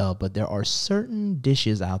eat well, but there are certain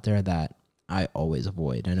dishes out there that I always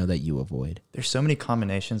avoid. I know that you avoid. There's so many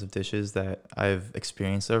combinations of dishes that I've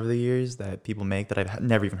experienced over the years that people make that I've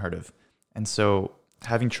never even heard of. And so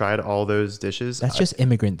having tried all those dishes, that's just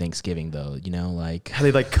immigrant Thanksgiving, though. You know, like how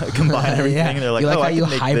they like combine everything. Yeah. And they're like, I can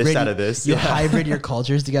make this out of this. You hybrid your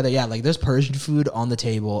cultures together. Yeah, like there's Persian food on the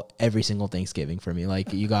table every single Thanksgiving for me.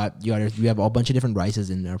 Like you have a bunch of different rices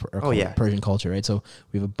in our Persian culture, right? So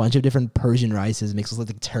we have a bunch of different Persian rices mixed with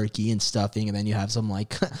like turkey and stuffing, and then you have some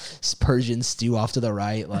like Persian stew off to the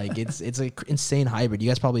right. Like it's an insane hybrid. You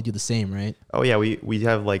guys probably do the same, right? Oh yeah, we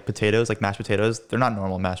have like potatoes, like mashed potatoes. They're not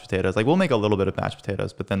normal mashed potatoes. Like we'll make a little bit of mashed potatoes.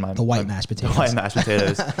 But then the white mashed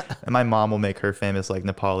potatoes. And my mom will make her famous like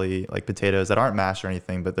Nepali like potatoes that aren't mashed or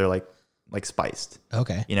anything, but they're like spiced.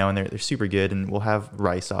 Okay. You know, and they're super good. And we'll have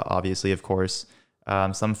rice, obviously, of course.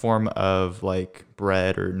 Some form of like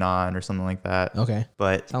bread or naan or something like that. Okay.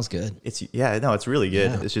 But sounds good. It's really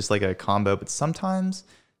good. Yeah. It's just like a combo. But sometimes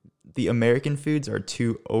the American foods are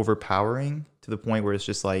too overpowering to the point where it's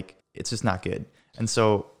just not good. And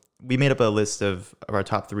so we made up a list of our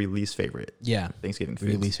top 3 least favorite Thanksgiving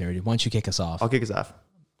foods. Least favorite. Why don't you kick us off? I'll kick us off.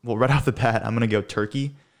 Well, right off the bat, I'm going to go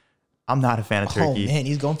turkey. I'm not a fan of turkey. Oh, man,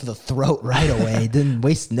 he's going for the throat right away. Didn't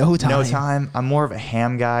waste no time. No time. I'm more of a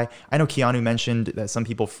ham guy. I know Keanu mentioned that some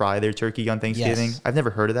people fry their turkey on Thanksgiving. Yes. I've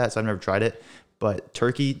never heard of that, so I've never tried it. But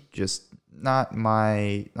turkey, just not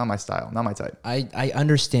my style, not my type. I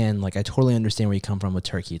understand, like I totally understand where you come from with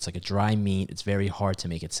turkey. It's like a dry meat. It's very hard to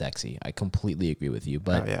make it sexy. I completely agree with you,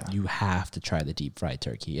 but you have to try the deep fried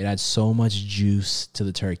turkey. It adds so much juice to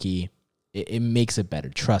the turkey. It makes it better.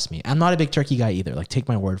 Trust me. I'm not a big turkey guy either. Like take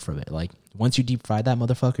my word for it. Like once you deep fry that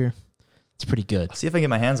motherfucker, it's pretty good. I'll see if I can get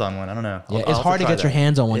my hands on one. I don't know. It's hard to get your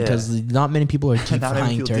hands on one because not many people are deep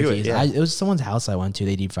frying turkeys. It was someone's house I went to.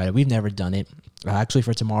 They deep fried it. We've never done it. Actually,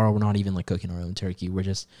 for tomorrow, we're not even like cooking our own turkey.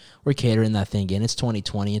 We're catering that thing in. It's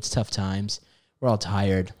 2020. It's tough times. We're all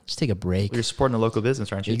tired. Just take a break. Well, you're supporting a local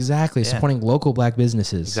business, aren't you? Exactly. Yeah. Supporting local black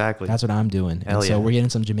businesses. Exactly. That's what I'm doing. So we're getting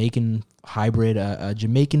some Jamaican hybrid,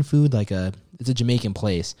 Jamaican food, like It's a Jamaican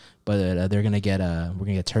place, but they're gonna get we're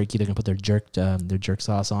gonna get turkey. They're gonna put their jerk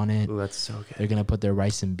sauce on it. Ooh, that's so good. They're gonna put their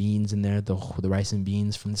rice and beans in there. The rice and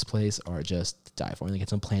beans from this place are just to die for. And they get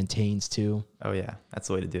some plantains too. Oh yeah, that's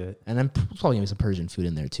the way to do it. And then probably gonna be some Persian food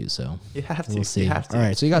in there too. So You have to. we'll see. You have to. All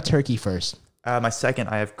right, so you got turkey first. My second,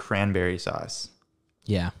 I have cranberry sauce.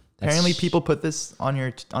 Yeah. Apparently, people put this on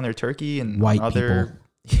their turkey and White on other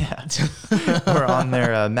yeah, or on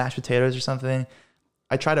their mashed potatoes or something.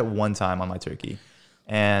 I tried it one time on my turkey,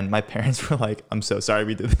 and my parents were like, "I'm so sorry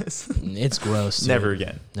we did this. It's gross. Dude. Never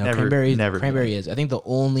again. No, never, cranberry. never. Cranberry again. is. I think the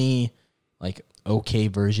only like okay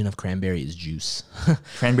version of cranberry is juice.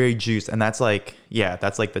 Cranberry juice, and that's like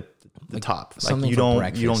the top. Like something you for don't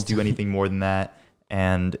breakfast. do anything more than that.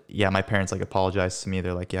 And yeah, my parents like apologized to me.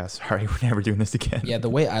 They're like, "Yeah, sorry, we're never doing this again." Yeah, the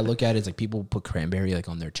way I look at it is like people put cranberry like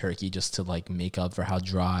on their turkey just to like make up for how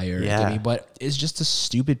dry or it can be, but it's just a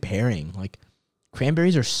stupid pairing. Like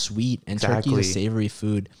cranberries are sweet and turkey is a savory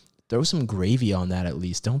food. Throw some gravy on that at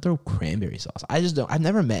least. Don't throw cranberry sauce. I've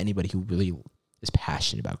never met anybody who really is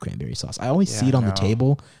passionate about cranberry sauce. I always see it on the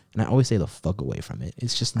table and I always say the fuck away from it.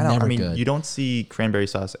 It's just never good. You don't see cranberry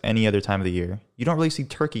sauce any other time of the year. You don't really see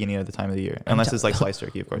turkey any other time of the year, unless it's like sliced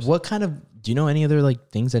turkey, of course. Do you know any other like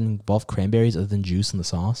things that involve cranberries other than juice in the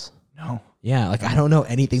sauce? No. Yeah, like I don't know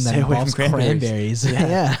anything that involves cranberries.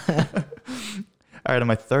 Yeah. All right, and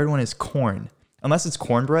my third one is corn. Unless it's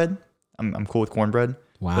cornbread, I'm cool with cornbread.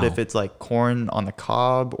 Wow. But if it's like corn on the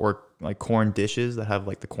cob or like corn dishes that have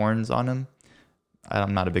like the corns on them,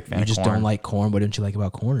 I'm not a big fan of corn. You just don't like corn? What don't you like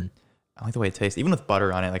about corn? I like the way it tastes. Even with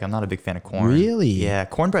butter on it, like I'm not a big fan of corn. Really? Yeah,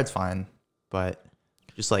 cornbread's fine, but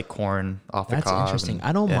just like corn off the cob. That's interesting.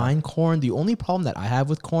 I don't mind corn. The only problem that I have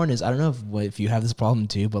with corn is I don't know if you have this problem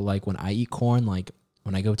too, but like when I eat corn, like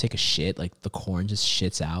when I go take a shit, like the corn just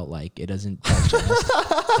shits out. Like it doesn't digest.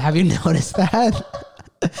 Have you noticed that?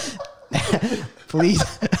 Please.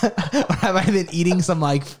 Or have I been eating some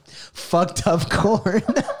like fucked up corn?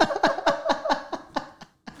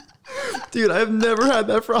 Dude, I've never had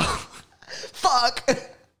that problem. Fuck.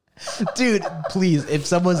 Dude, please, if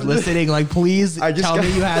someone's listening, like, please tell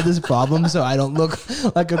me you have this problem so I don't look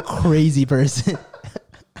like a crazy person.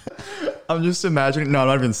 I'm just imagining. No, I'm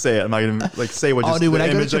not even say it. I'm not gonna like say what. Dude, when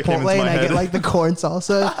I go to Chipotle and I get like the corn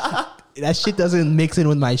salsa, that shit doesn't mix in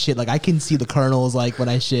with my shit. Like I can see the kernels like when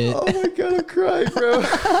I shit. Oh my god, I'm crying, bro.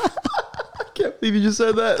 I can't believe you just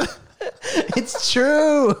said that. It's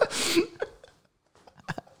true.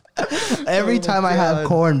 Every time I have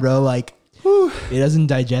corn, bro, like it doesn't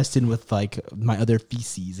digest in with like my other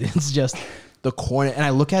feces. It's just the corn, and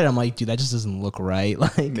I look at it, I'm like, dude, that just doesn't look right.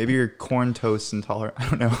 Like maybe you're corn toast intolerant. I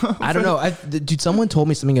don't know. I don't know. Dude, someone told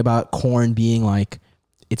me something about corn being like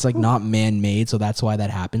it's like not man-made, so that's why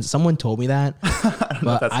that happens. Someone told me that,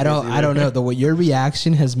 but I don't know. The way your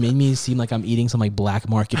reaction has made me seem like I'm eating some like black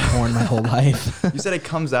market corn my whole life. You said it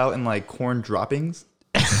comes out in like corn droppings.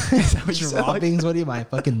 Is that what you said? Droppings? What are you, my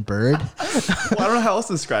fucking bird? Well, I don't know how else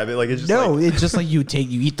to describe it. Like it's just it's just like you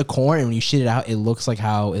eat the corn, and when you shit it out, it looks like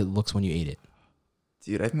how it looks when you ate it.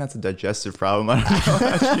 Dude, I think that's a digestive problem. I don't know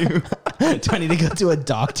about you. Do I need to go to a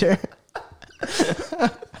doctor?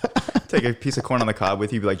 Take a piece of corn on the cob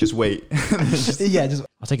with you, be like, just wait.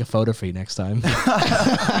 I'll take a photo for you next time.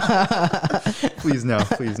 Please no.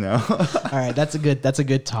 All right, that's a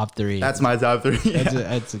good top three. That's my top three. Yeah.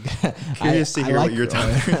 That's a good. Curious to hear what your top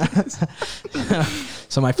three is.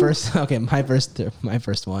 So my first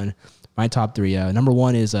one, my top three. Number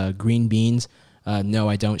one is green beans. No,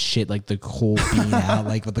 I don't shit like the whole bean out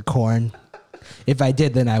like with the corn. If I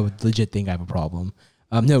did, then I would legit think I have a problem.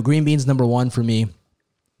 No, green beans number one for me.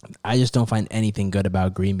 I just don't find anything good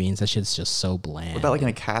about green beans. That shit's just so bland. What about like in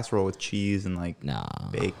a casserole with cheese and like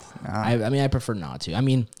baked? Nah. I mean, I prefer not to. I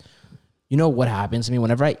mean, you know what happens to me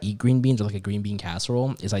whenever I eat green beans or like a green bean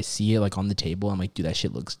casserole is I see it like on the table. I'm like, dude, that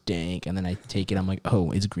shit looks dank. And then I take it. I'm like, oh,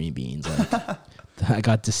 it's green beans. Like, I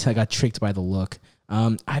got tricked by the look.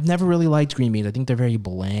 I've never really liked green beans. I think they're very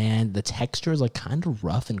bland. The texture is like kind of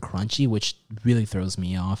rough and crunchy, which really throws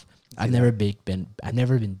me off. I've never been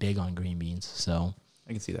big on green beans. So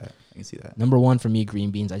I can see that. Number one for me,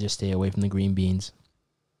 green beans. I just stay away from the green beans.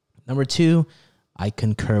 Number two, I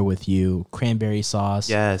concur with you. Cranberry sauce.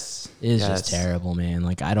 Yes. Is just terrible, man.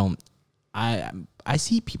 Like I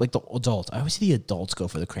see people like the adults. I always see the adults go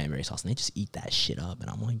for the cranberry sauce and they just eat that shit up. And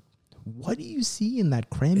I'm like, what do you see in that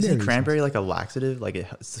cranberry? Isn't cranberry like a laxative? Like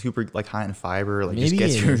it's super like high in fiber. Like maybe just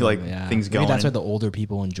gets your like things going. Maybe that's why the older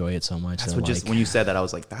people enjoy it so much. That's what when you said that, I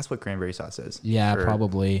was like, that's what cranberry sauce is. Yeah,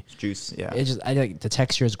 probably juice. Yeah, I like the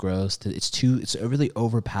texture is gross. It's really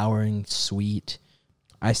overpowering sweet.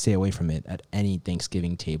 I stay away from it at any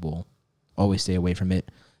Thanksgiving table. Always stay away from it.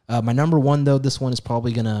 My number one, though, this one is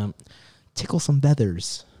probably going to tickle some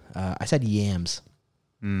feathers. I said yams.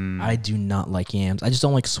 I do not like yams. I just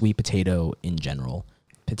don't like sweet potato in general.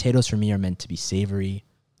 Potatoes for me are meant to be savory.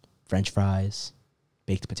 French fries,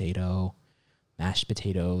 baked potato, mashed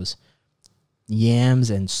potatoes. Yams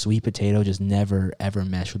and sweet potato just never, ever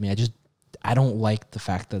mesh with me. I don't like the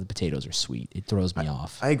fact that the potatoes are sweet. It throws me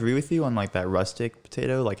off. I agree with you on like that rustic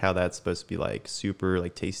potato, like how that's supposed to be like super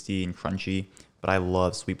like tasty and crunchy. But I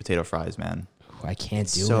love sweet potato fries, man. I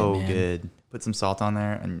can't do it, So man. good. Put some salt on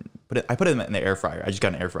there and I put it in the air fryer. I just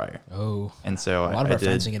got an air fryer. Oh. And so A lot of I our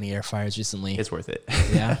friends did. are getting air fryers recently. It's worth it.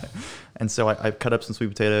 Yeah. And so I cut up some sweet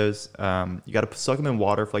potatoes. You got to soak them in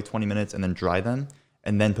water for like 20 minutes and then dry them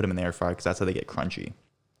and then put them in the air fryer because that's how they get crunchy.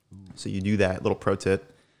 So you do that. Little pro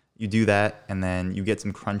tip. You do that and then you get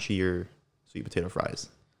some crunchier sweet potato fries.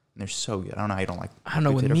 And they're so good. I don't know how you don't like I don't know.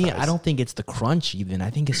 sweet With potato me, fries. I don't think it's the crunch even. I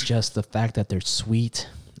think it's just the fact that they're sweet.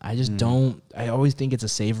 I just don't. I always think it's a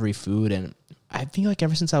savory food. And I feel like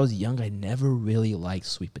ever since I was young, I never really liked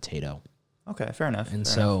sweet potato. Okay, fair enough. And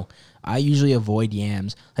fair so enough. I usually avoid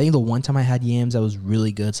yams. I think the one time I had yams that was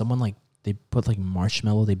really good, someone like, they put like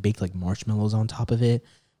marshmallow, they baked like marshmallows on top of it.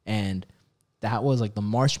 And that was like, the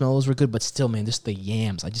marshmallows were good, but still, man, just the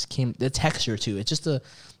yams. The texture too. It's just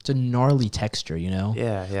it's a gnarly texture, you know?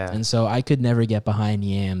 Yeah. And so I could never get behind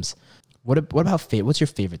yams. What about what's your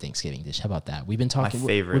favorite Thanksgiving dish? How about that? We've been talking. My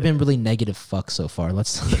favorite. We've been really negative fuck so far.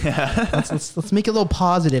 Let's let's make it a little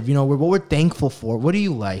positive. You know, what we're thankful for. What do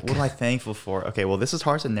you like? What am I thankful for? Okay, well, this is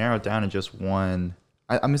hard to narrow it down to just one.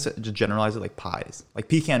 I'm just generalize it like pies. Like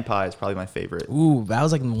pecan pie is probably my favorite. Ooh, that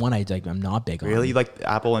was like the one I'm not big on. Really? You like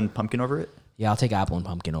apple and pumpkin over it? Yeah, I'll take apple and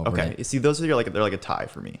pumpkin over Okay. it. You see, those are they're like a tie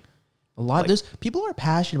for me. A lot Like- there's people are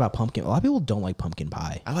passionate about pumpkin. A lot of people don't like pumpkin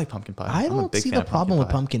pie. I like pumpkin pie. I I'm a don't big see fan the of problem with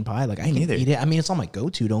pie. pumpkin pie. Like I can neither. eat it. I mean, it's not my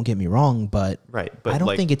go-to. Don't get me wrong, but Right, but I don't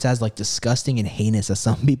like- think it's as like disgusting and heinous as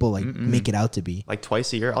some people like make it out to be. Like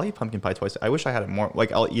twice a year, I'll eat pumpkin pie twice. I wish I had it more.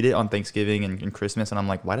 Like I'll eat it on Thanksgiving and Christmas, and I'm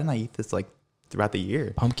like, why didn't I eat this like throughout the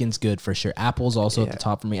year? Pumpkin's good for sure. Apple's also at Yeah. the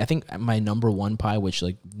top for me. I think my number one pie, which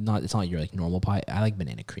like it's not your like normal pie. I like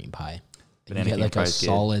banana cream pie. Banana You get cream like pie a is good.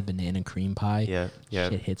 solid banana cream pie. Yeah.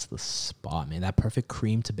 Shit hits the spot, man. That perfect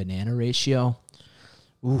cream to banana ratio.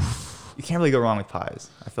 Oof. You can't really go wrong with pies.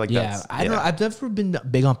 I feel like Yeah, that's. I don't know. I've never been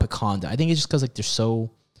big on pecans. I think it's just because like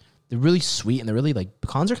they're really sweet and they're really like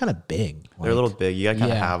pecans are kind of big. They're a little big. You gotta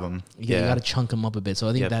kind of yeah. have them. You got to chunk them up a bit. So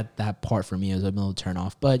I think Yep. that part for me is a little turn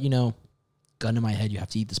off. But you know, gun to my head, you have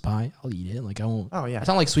to eat this pie. I'll eat it. Like I won't. Oh, yeah. It's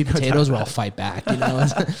not like sweet potatoes where I'll fight back. You know,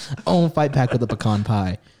 I won't fight back with a pecan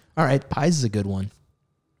pie. All right, pies is a good one.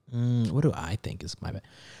 What do I think is my bad?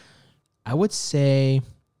 I would say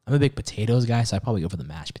I'm a big potatoes guy, so I probably go for the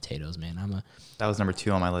mashed potatoes, man. That was number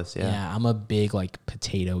 2 on my list. Yeah. I'm a big like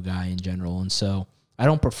potato guy in general, and so I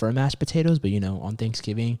don't prefer mashed potatoes, but you know, on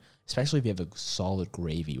Thanksgiving, especially if you have a solid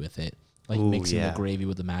gravy with it, like Ooh, mixing yeah. the gravy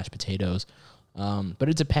with the mashed potatoes. But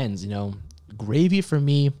it depends, you know. Gravy for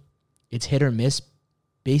me, it's hit or miss,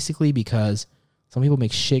 basically because some people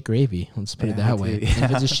make shit gravy. Let's put it Yeah, that me way. too, And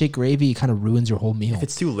if yeah. it's a shit gravy, it kind of ruins your whole meal. If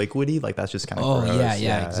it's too liquidy, like that's just kind of. Oh gross.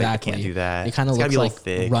 yeah, like, exactly. I can't do that. It kind of It's gotta looks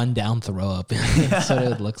be a like little thick. run down throw up. That's what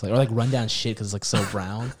it looks like, or like run down shit because it's like so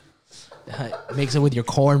brown. Mix it with your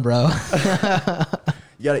corn, bro.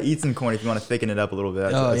 You gotta eat some corn if you want to thicken it up a little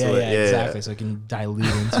bit. Oh That's yeah, what- exactly. So it can dilute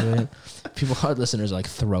into it. People, our listeners, are like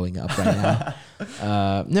throwing up right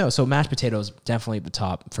now. No, so mashed potatoes definitely at the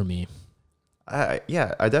top for me. I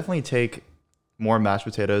definitely take more mashed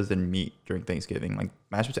potatoes than meat during Thanksgiving. Like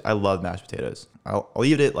I love mashed potatoes. I'll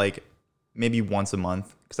eat it like maybe once a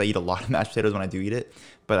month because I eat a lot of mashed potatoes when I do eat it.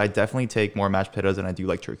 But I definitely take more mashed potatoes than I do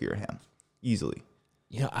like turkey or ham, easily.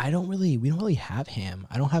 You know, we don't really have ham.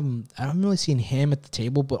 I don't really see ham at the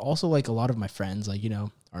table, but also like a lot of my friends, like, you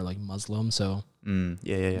know, are like Muslim, so Yeah.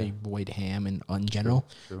 they avoid ham in general.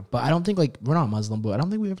 True. But I don't think like we're not Muslim, but I don't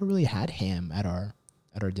think we ever really had ham at our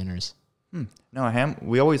dinners. No, ham.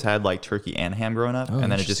 We always had like turkey and ham growing up, Oh, and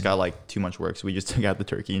then it interesting. just got like too much work, so we just took out the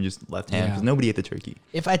turkey and just left ham Yeah. because nobody ate the turkey.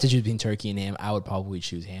 If I had to choose between turkey and ham, I would probably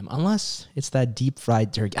choose ham, unless it's that deep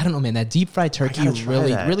fried turkey. I don't know, man. That deep fried turkey gotta try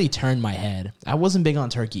that. really turned my head. I wasn't big on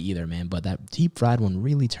turkey either, man, but that deep fried one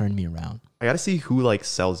really turned me around. I gotta see who like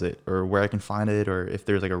sells it or where I can find it, or if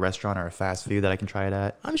there's like a restaurant or a fast food that I can try it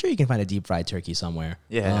at. I'm sure you can find a deep fried turkey somewhere.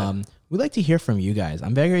 Yeah. We'd like to hear from you guys.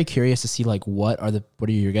 I'm very, very curious to see like what are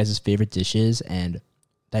your guys' favorite dishes and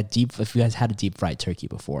if you guys had a deep fried turkey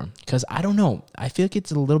before. Because I don't know. I feel like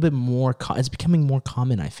it's a little bit more, it's becoming more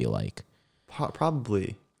common, I feel like.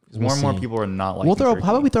 Probably. 'Cause We'll more and more see. people are not like. How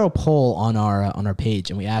about we throw a poll on our page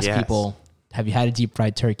and we ask Yes. people, have you had a deep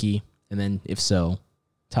fried turkey? And then if so,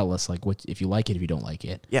 tell us like what if you like it, if you don't like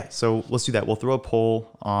it. Yeah, so let's do that. We'll throw a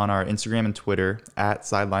poll on our Instagram and Twitter at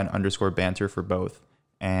 @sideline_banter for both.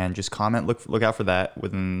 And just comment, look out for that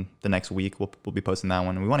within the next week. We'll be posting that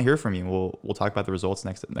one. And we want to hear from you. We'll talk about the results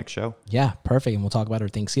next show. Yeah, perfect. And we'll talk about our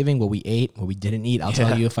Thanksgiving, what we ate, what we didn't eat. I'll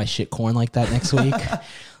tell you if I shit corn like that next week.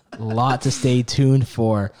 A lot to stay tuned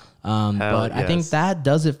for. But I think that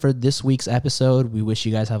does it for this week's episode. We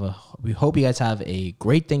hope you guys have a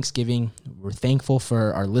great Thanksgiving. We're thankful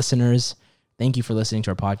for our listeners. Thank you for listening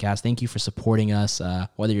to our podcast. Thank you for supporting us.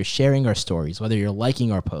 Whether you're sharing our stories, whether you're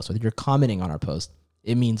liking our posts, whether you're commenting on our posts,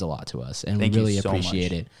 it means a lot to us, and we really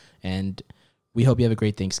appreciate it. And we hope you have a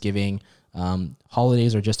great Thanksgiving.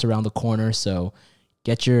 Holidays are just around the corner, so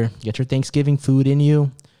get your Thanksgiving food in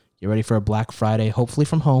you. Get ready for a Black Friday, hopefully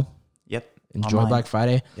from home. Yep. Enjoy online. Black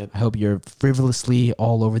Friday. Yep. I hope you're frivolously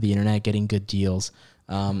all over the internet getting good deals.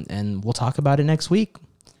 And we'll talk about it next week.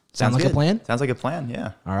 Sound like a plan? Sounds like a plan,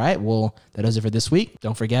 yeah. All right, well, that does it for this week.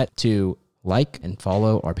 Don't forget to like and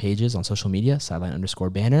follow our pages on social media,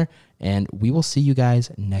 sideline_banner, and we will see you guys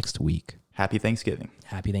next week. Happy Thanksgiving.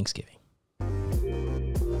 Happy Thanksgiving.